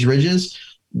one of these ridges,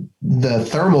 the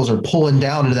thermals are pulling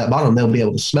down into that bottom, they'll be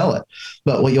able to smell it.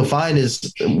 But what you'll find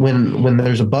is when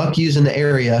there's a buck using the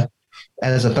area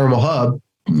as a thermal hub,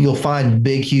 you'll find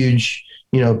big, huge,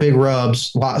 big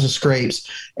rubs, lots of scrapes.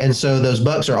 And so those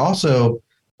bucks are also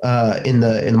in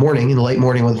the morning, in the late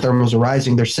morning when the thermals are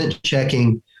rising, they're scent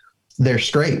checking their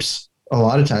scrapes a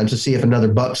lot of times to see if another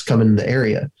buck's coming in the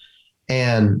area.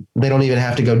 And they don't even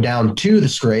have to go down to the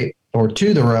scrape or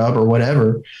to the rub or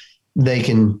whatever. They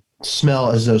can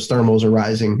smell as those thermals are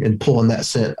rising and pulling that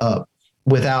scent up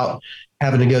without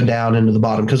having to go down into the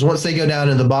bottom. Because once they go down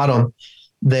in the bottom,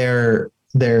 their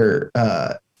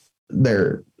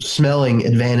smelling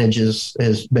advantage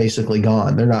is basically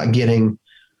gone. They're not getting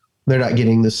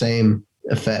the same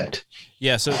effect.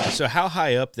 Yeah. So how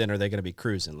high up then are they going to be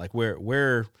cruising? Like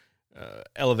where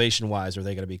elevation wise are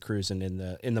they going to be cruising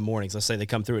in the mornings? Let's say they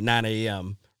come through at 9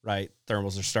 a.m. Right?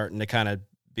 Thermals are starting to kind of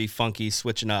be funky,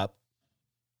 switching up.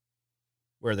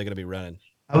 Where are they going to be running?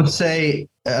 I would say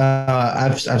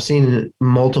I've seen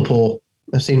multiple.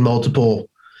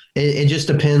 It just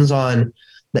depends on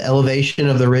the elevation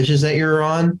of the ridges that you're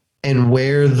on and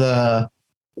where the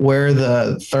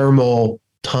thermal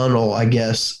tunnel, I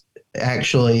guess,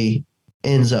 actually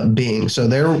ends up being. So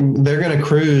they're going to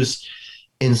cruise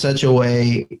in such a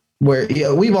way where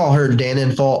we've all heard Dan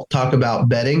Infalt talk about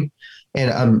bedding,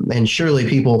 and surely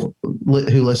people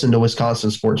who listen to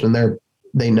Wisconsin Sportsman,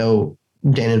 they know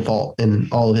Dan Infalt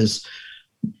and all of his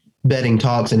bedding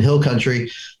talks in hill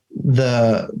country.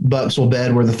 The bucks will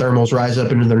bed where the thermals rise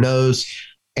up into their nose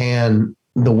and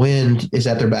the wind is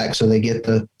at their back, so they get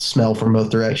the smell from both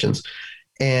directions.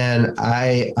 And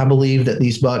I believe that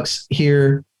these bucks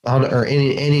here or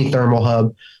any thermal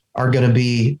hub are going to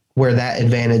be where they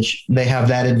have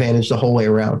that advantage the whole way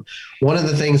around. One of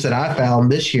the things that I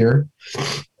found this year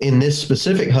in this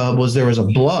specific hub was there was a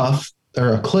bluff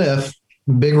or a cliff,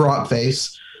 big rock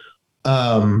face,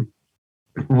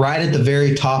 right at the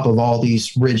very top of all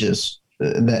these ridges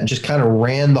that just kind of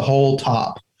ran the whole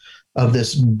top of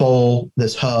this bowl,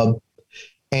 this hub.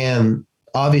 And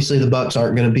obviously the bucks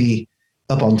aren't going to be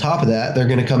up on top of that. They're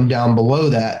going to come down below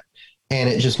that. And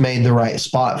it just made the right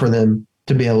spot for them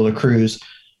to be able to cruise,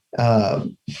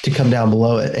 to come down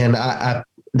below it. And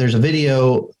there's a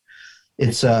video.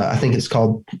 It's I think it's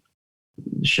called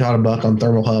Shot a Buck on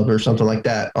Thermal Hub or something like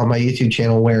that on my YouTube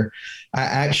channel, where I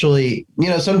actually,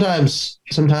 sometimes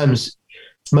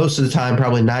most of the time,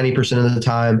 probably 90% of the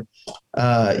time,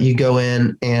 you go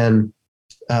in and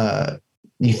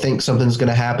you think something's going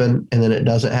to happen and then it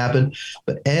doesn't happen.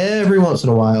 But every once in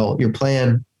a while, your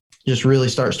plan just really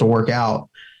starts to work out.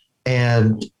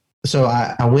 And so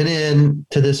I went in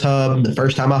to this hub the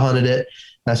first time I hunted it.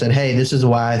 And I said, hey, this is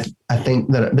why I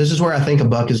think that this is where I think a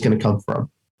buck is going to come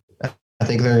from. I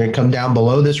think they're going to come down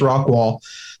below this rock wall.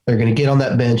 They're going to get on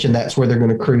that bench, and that's where they're going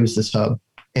to cruise this hub.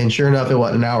 And sure enough, it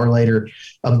wasn't an hour later,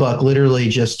 a buck literally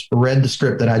just read the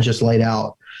script that I just laid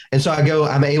out. And so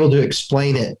I'm able to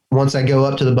explain it. Once I go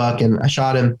up to the buck and I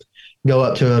shot him, go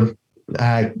up to him,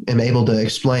 I am able to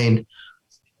explain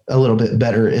a little bit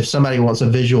better. If somebody wants a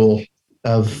visual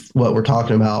of what we're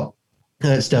talking about,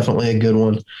 that's definitely a good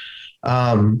one.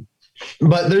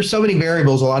 But there's so many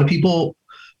variables. A lot of people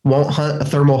won't hunt a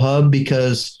thermal hub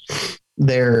because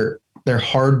they're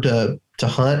hard to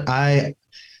hunt. I'm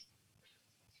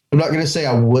not going to say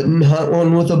I wouldn't hunt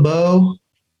one with a bow,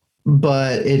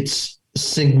 but it's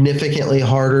significantly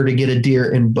harder to get a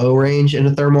deer in bow range in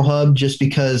a thermal hub just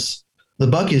because the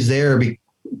buck is there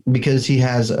because he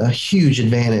has a huge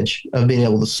advantage of being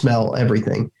able to smell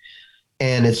everything.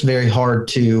 And it's very hard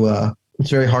to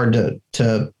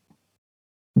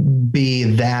be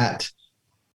that,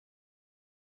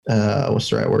 what's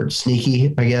the right word?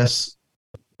 Sneaky, I guess,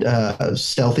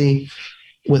 stealthy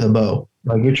with a bow.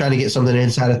 Like you're trying to get something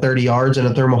inside of 30 yards in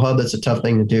a thermal hub. That's a tough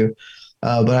thing to do.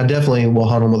 But I definitely will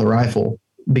hunt them with a rifle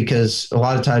because a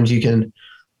lot of times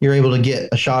you're able to get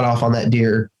a shot off on that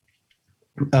deer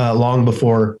long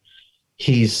before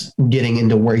he's getting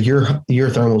into where your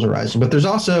thermals are rising. But there's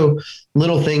also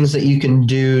little things that you can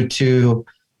do to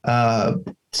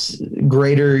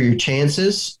greater your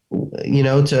chances,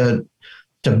 to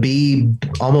be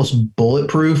almost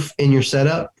bulletproof in your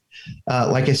setup.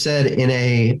 Like I said,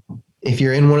 if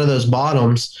you're in one of those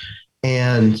bottoms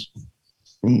and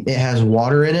it has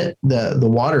water in it, the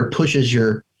water pushes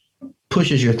your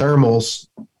thermals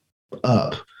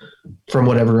up from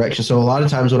whatever direction. So a lot of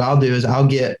times what I'll do is I'll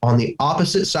get on the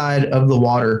opposite side of the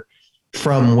water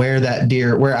from where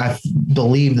I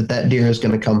believe that deer is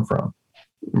going to come from.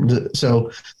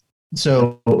 So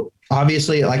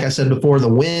obviously, like I said before, I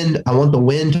want the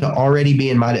wind to already be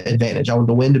in my advantage. I want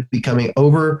the wind to be coming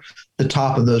over the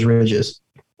top of those ridges.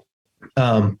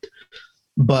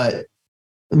 But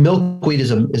milkweed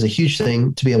is a huge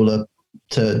thing to be able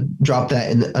to drop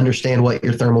that and understand what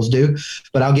your thermals do.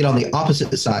 But I'll get on the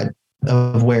opposite side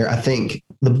of where I think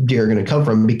the deer are going to come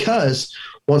from, because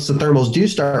once the thermals do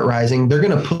start rising, they're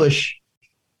going to push.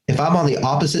 If I'm on the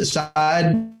opposite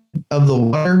side of the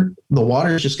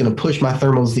water is just going to push my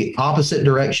thermals the opposite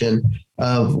direction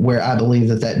of where I believe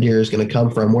that deer is going to come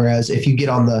from. Whereas if you get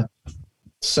on the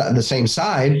same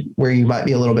side where you might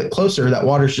be a little bit closer, that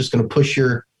water is just going to push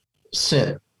your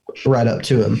scent right up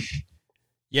to him.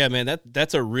 Yeah, man,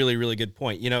 that's a really, really good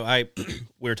point. We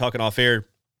were talking off air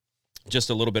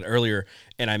just a little bit earlier,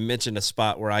 and I mentioned a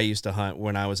spot where I used to hunt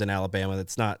when I was in Alabama.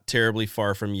 That's not terribly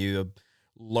far from you, a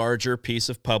larger piece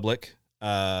of public,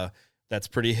 that's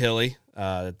pretty hilly.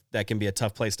 That can be a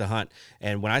tough place to hunt.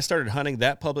 And when I started hunting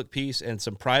that public piece and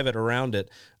some private around it,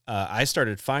 I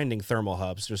started finding thermal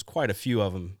hubs. There's quite a few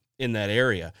of them in that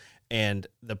area. And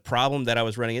the problem that I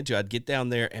was running into, I'd get down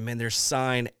there and man, there's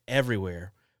sign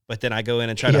everywhere. But then I go in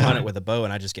and try to hunt it with a bow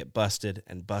and I just get busted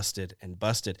and busted and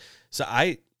busted. So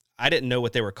I didn't know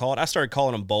what they were called. I started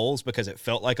calling them bowls because it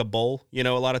felt like a bowl, a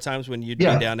lot of times when you'd be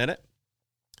down in it.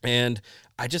 And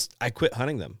I quit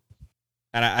hunting them.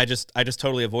 And I just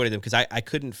totally avoided them because I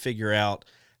couldn't figure out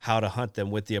how to hunt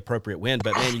them with the appropriate wind.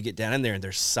 But man, you get down in there and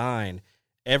there's sign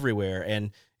everywhere.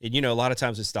 And a lot of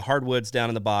times it's the hardwoods down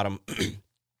in the bottom.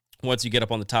 Once you get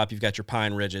up on the top, you've got your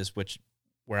pine ridges,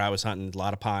 where I was hunting a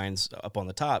lot of pines up on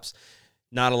the tops.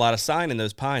 Not a lot of sign in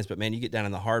those pines, but man, you get down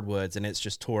in the hardwoods and it's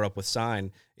just tore up with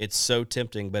sign. It's so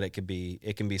tempting, but it can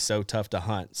be so tough to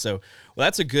hunt. So, well,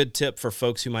 that's a good tip for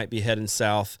folks who might be heading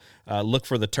south. Look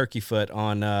for the turkey foot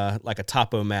on like a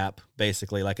topo map,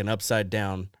 basically like an upside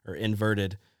down or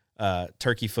inverted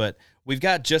turkey foot. We've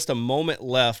got just a moment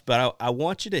left, but I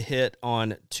want you to hit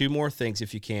on two more things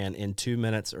if you can in 2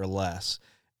 minutes or less.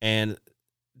 And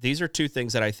these are two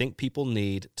things that I think people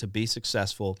need to be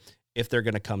successful if they're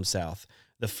going to come south.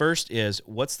 The first is,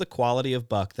 what's the quality of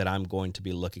buck that I'm going to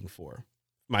be looking for?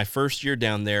 My first year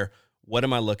down there, what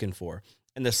am I looking for?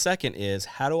 And the second is,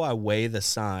 how do I weigh the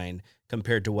sign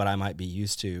compared to what I might be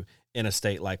used to in a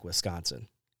state like Wisconsin?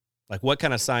 Like, what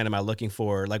kind of sign am I looking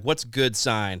for? Like, what's good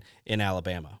sign in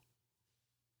Alabama?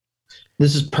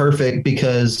 This is perfect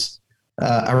because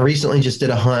I recently just did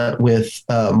a hunt with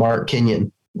Mark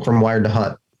Kenyon from Wired to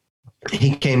Hunt.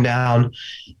 He came down,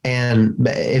 and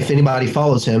if anybody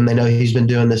follows him, they know he's been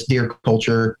doing this deer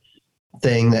culture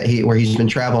thing where he's been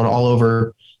traveling all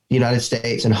over the United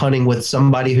States and hunting with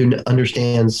somebody who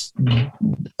understands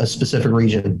a specific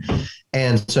region.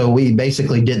 And so we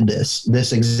basically did this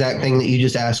exact thing that you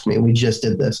just asked me. We just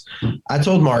did this. I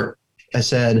told Mark, I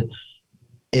said,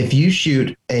 if you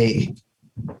shoot a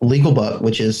legal buck,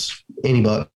 which is any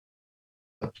buck,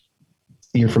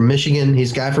 you're from Michigan.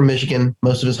 He's a guy from Michigan.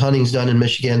 Most of his hunting's done in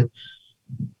Michigan.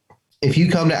 If you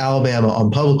come to Alabama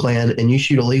on public land and you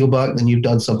shoot a legal buck, then you've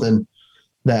done something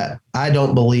that I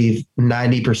don't believe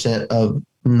 90% of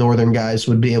northern guys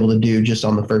would be able to do just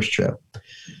on the first trip.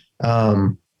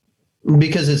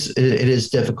 Because it is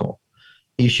difficult.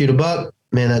 You shoot a buck,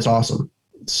 man, that's awesome.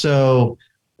 So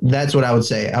that's what I would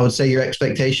say. I would say your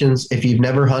expectations, if you've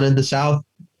never hunted the South,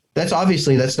 that's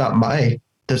not my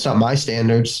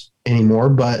standards anymore.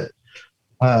 But,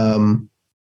 for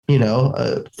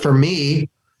me,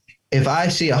 if I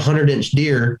see 100-inch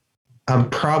deer, I'm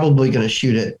probably going to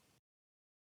shoot it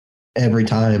every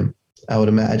time, I would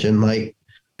imagine. Like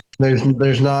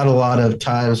there's not a lot of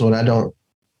times when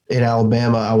in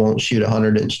Alabama, I won't shoot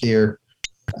 100-inch deer.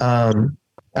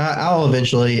 I'll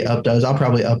eventually up those. I'll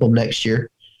probably up them next year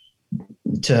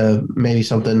to maybe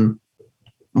something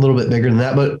a little bit bigger than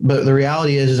that. But the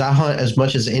reality is I hunt as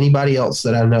much as anybody else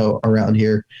that I know around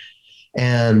here.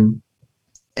 And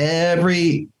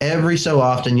every so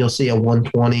often you'll see a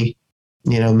 120,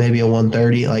 maybe a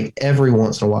 130, like every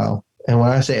once in a while. And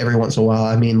when I say every once in a while,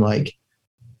 I mean like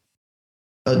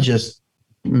just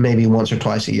maybe once or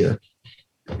twice a year.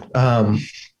 And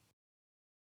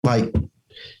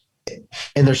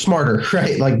they're smarter,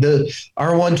 right? Like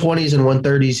our 120s and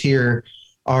 130s here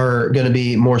are going to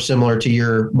be more similar to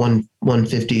your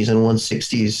 150s and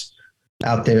 160s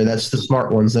out there. That's the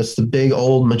smart ones. That's the big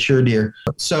old mature deer.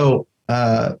 So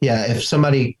if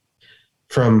somebody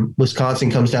from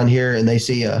Wisconsin comes down here and they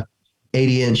see a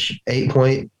 80-inch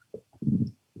 8-point,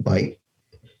 like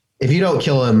if you don't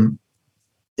kill him,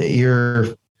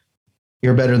 you're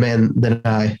a better man than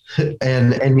I,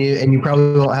 and you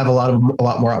probably won't have a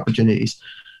lot more opportunities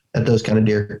at those kind of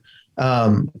deer.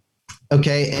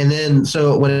 Okay, and then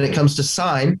so when it comes to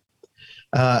sign,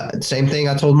 same thing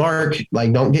I told Mark.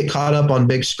 Like, don't get caught up on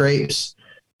big scrapes,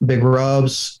 big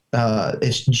rubs.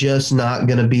 It's just not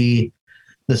going to be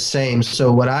the same.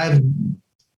 So what I've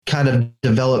kind of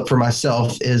developed for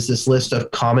myself is this list of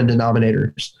common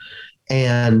denominators,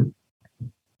 and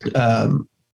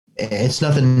it's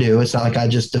nothing new. It's not like I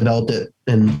just developed it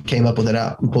and came up with it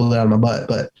out and pulled it out of my butt,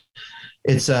 but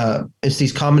it's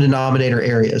these common denominator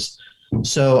areas.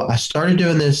 So I started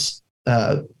doing this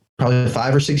probably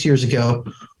 5 or 6 years ago,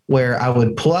 where I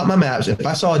would pull out my maps. If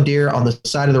I saw a deer on the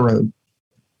side of the road,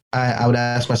 I would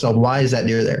ask myself, why is that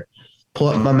deer there? Pull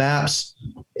up my maps,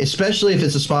 especially if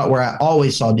it's a spot where I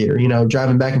always saw deer,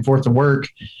 driving back and forth to work,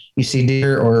 you see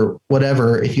deer or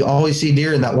whatever. If you always see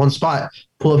deer in that one spot,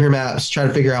 pull up your maps, try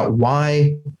to figure out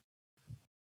why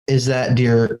is that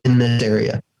deer in this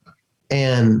area.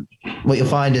 And what you'll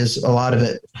find is a lot of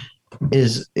it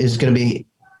is going to be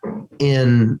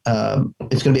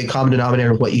it's going to be a common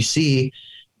denominator of what you see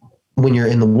when you're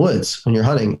in the woods, when you're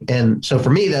hunting. And so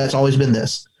for me, that's always been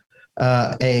this,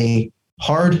 a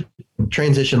hard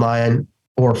transition line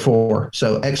or 4.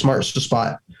 So X marks the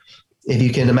spot. If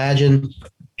you can imagine,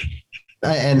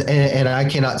 and I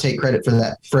cannot take credit for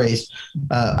that phrase.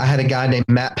 I had a guy named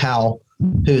Matt Powell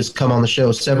who has come on the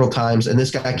show several times, and this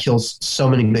guy kills so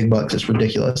many big bucks. It's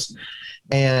ridiculous.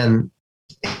 And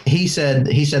he said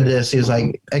this, he was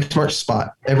like, X marks the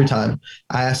spot every time.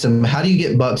 I asked him, how do you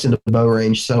get bucks into bow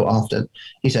range so often?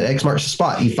 He said, X marks the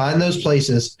spot. You find those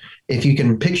places, if you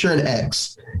can picture an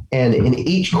X, and in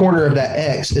each corner of that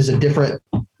X is a different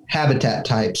habitat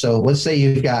type. So let's say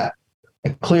you've got a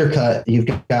clear cut, you've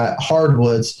got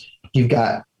hardwoods, you've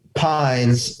got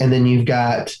pines, and then you've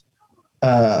got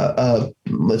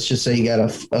let's just say you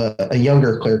got a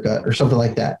younger clear cut or something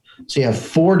like that. So you have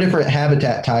 4 different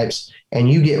habitat types, and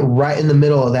you get right in the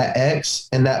middle of that X,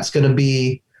 and that's going to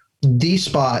be the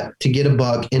spot to get a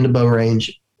buck into bow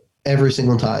range every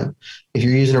single time. If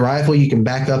you're using a rifle, you can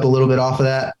back up a little bit off of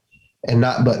that, and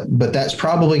not, but that's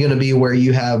probably going to be where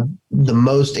you have the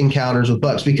most encounters with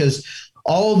bucks, because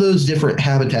all those different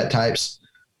habitat types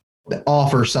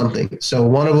offer something. So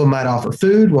one of them might offer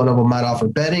food, one of them might offer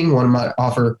bedding, one might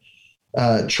offer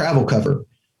travel cover.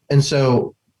 And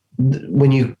so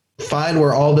when you find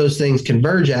where all those things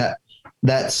converge at,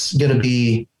 that's going to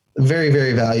be very,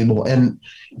 very valuable. And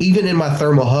even in my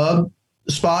thermal hub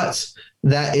spots,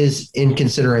 that is in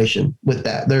consideration with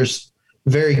that. There's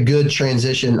very good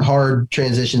hard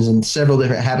transitions in several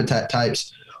different habitat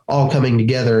types all coming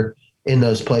together in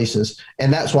those places.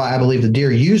 And that's why I believe the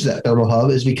deer use that thermal hub,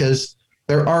 is because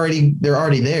they're already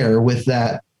there with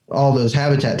that, all those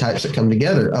habitat types that come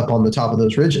together up on the top of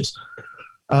those ridges.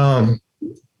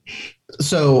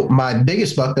 So my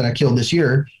biggest buck that I killed this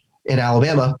year in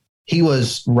Alabama, he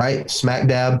was right smack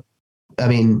dab. I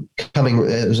mean,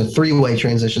 it was a 3-way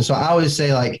transition. So I always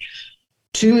say, like,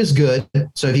 2 is good.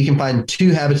 So if you can find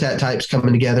 2 habitat types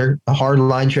coming together, a hard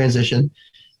line transition,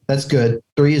 that's good.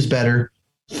 3 is better.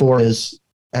 4 is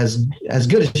as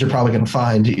good as you're probably going to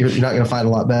find. You're not going to find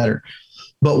a lot better.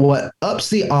 But what ups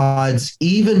the odds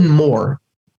even more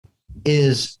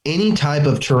is any type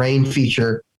of terrain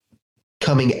feature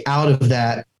coming out of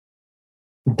that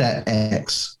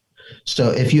X. So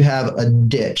if you have a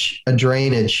ditch, a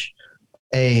drainage,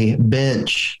 a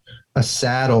bench, a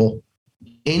saddle,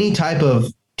 any type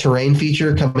of terrain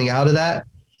feature coming out of that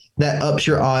ups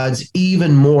your odds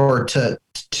even more to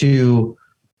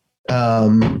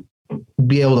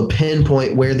be able to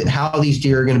pinpoint how these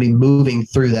deer are going to be moving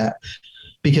through that.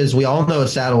 Because we all know a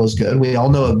saddle is good. We all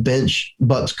know a bench,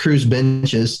 bucks cruise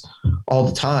benches all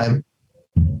the time.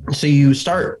 So you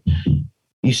start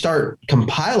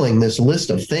compiling this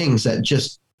list of things that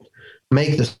just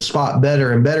make the spot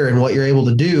better and better. And what you're able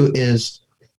to do is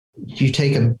you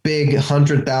take a big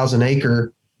 100,000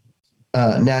 acre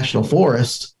national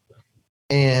forest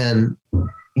and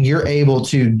you're able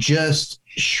to just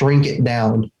shrink it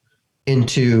down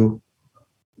into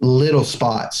little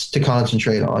spots to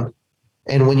concentrate on.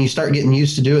 And when you start getting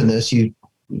used to doing this, you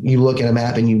look at a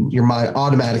map and your mind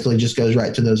automatically just goes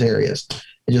right to those areas.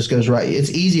 It just goes right.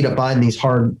 It's easy to find these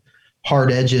hard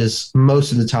edges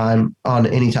most of the time on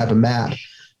any type of map.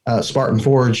 Spartan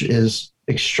Forge is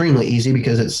extremely easy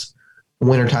because it's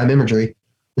wintertime imagery.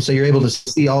 And so you're able to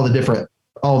see all the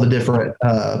different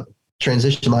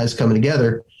transition lines coming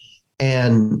together.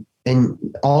 And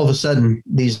all of a sudden,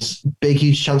 these big,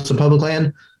 huge chunks of public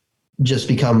land just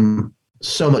become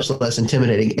so much less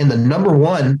intimidating. And the number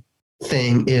one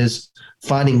thing is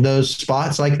finding those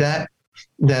spots like that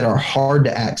are hard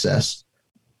to access.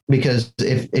 Because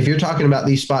if you're talking about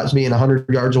these spots being 100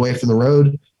 yards away from the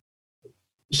road,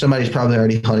 somebody's probably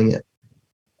already hunting it.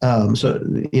 So,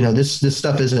 this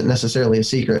stuff isn't necessarily a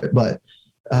secret, but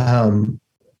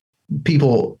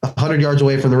people 100 yards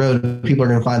away from the road, people are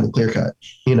going to find the clear cut,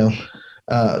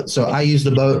 So I use the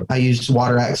boat. I use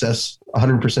water access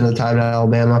 100% of the time in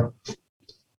Alabama.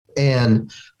 And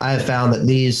I have found that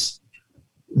these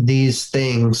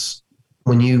things,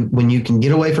 when you can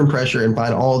get away from pressure and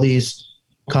find all these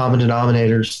common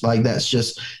denominators, like that's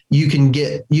just,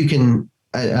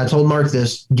 I told Mark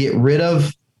this, get rid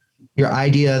of your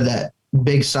idea that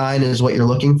big sign is what you're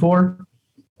looking for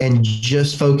and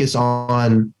just focus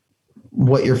on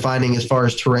what you're finding as far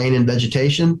as terrain and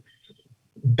vegetation.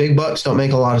 Big bucks don't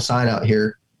make a lot of sign out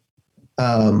here.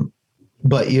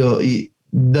 But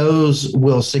those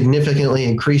will significantly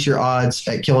increase your odds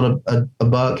at killing a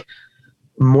buck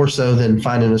more so than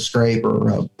finding a scrape or a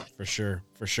rope. For sure.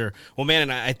 Well, man,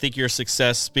 and I think your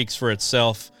success speaks for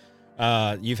itself.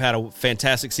 You've had a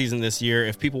fantastic season this year.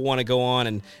 If people want to go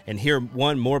on and hear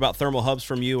more about thermal hubs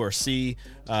from you or see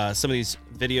some of these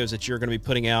videos that you're going to be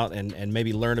putting out and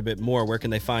maybe learn a bit more, where can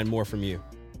they find more from you?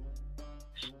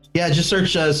 Yeah, just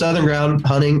search Southern Ground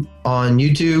Hunting on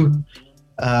YouTube,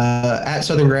 at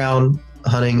Southern Ground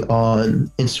Hunting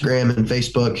on Instagram and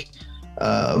Facebook.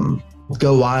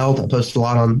 Go Wild. I post a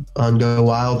lot on Go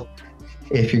Wild.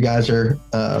 If you guys are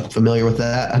familiar with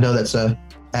that, I know that's a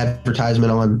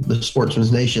advertisement on the Sportsman's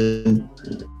Nation,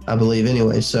 I believe,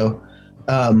 anyway. So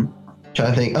trying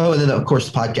to think. Oh, and then of course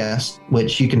the podcast,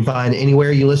 which you can find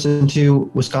anywhere you listen to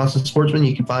Wisconsin Sportsman,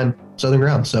 you can find Southern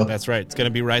Ground. So that's right. It's going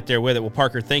to be right there with it. Well,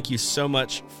 Parker, thank you so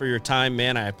much for your time,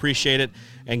 man. I appreciate it,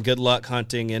 and good luck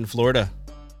hunting in Florida.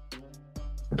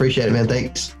 Appreciate it, man.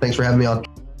 Thanks for having me on.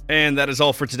 And that is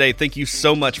all for today. Thank you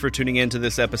so much for tuning in to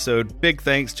this episode. Big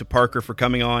thanks to Parker for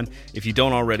coming on. If you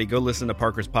don't already, go listen to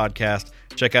Parker's podcast.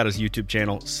 Check out his YouTube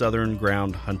channel, Southern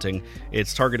Ground Hunting.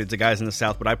 It's targeted to guys in the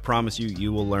South, but I promise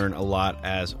you will learn a lot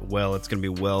as well. It's going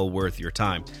to be well worth your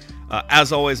time.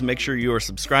 As always, make sure you are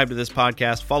subscribed to this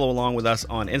podcast, follow along with us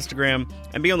on Instagram,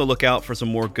 and be on the lookout for some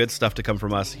more good stuff to come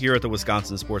from us here at the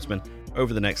Wisconsin Sportsman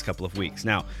over the next couple of weeks.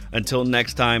 Now, until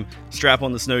next time, strap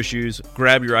on the snowshoes,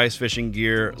 grab your ice fishing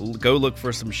gear, go look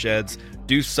for some sheds,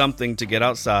 do something to get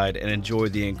outside and enjoy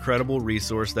the incredible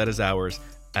resource that is ours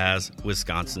as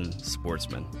Wisconsin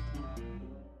Sportsmen.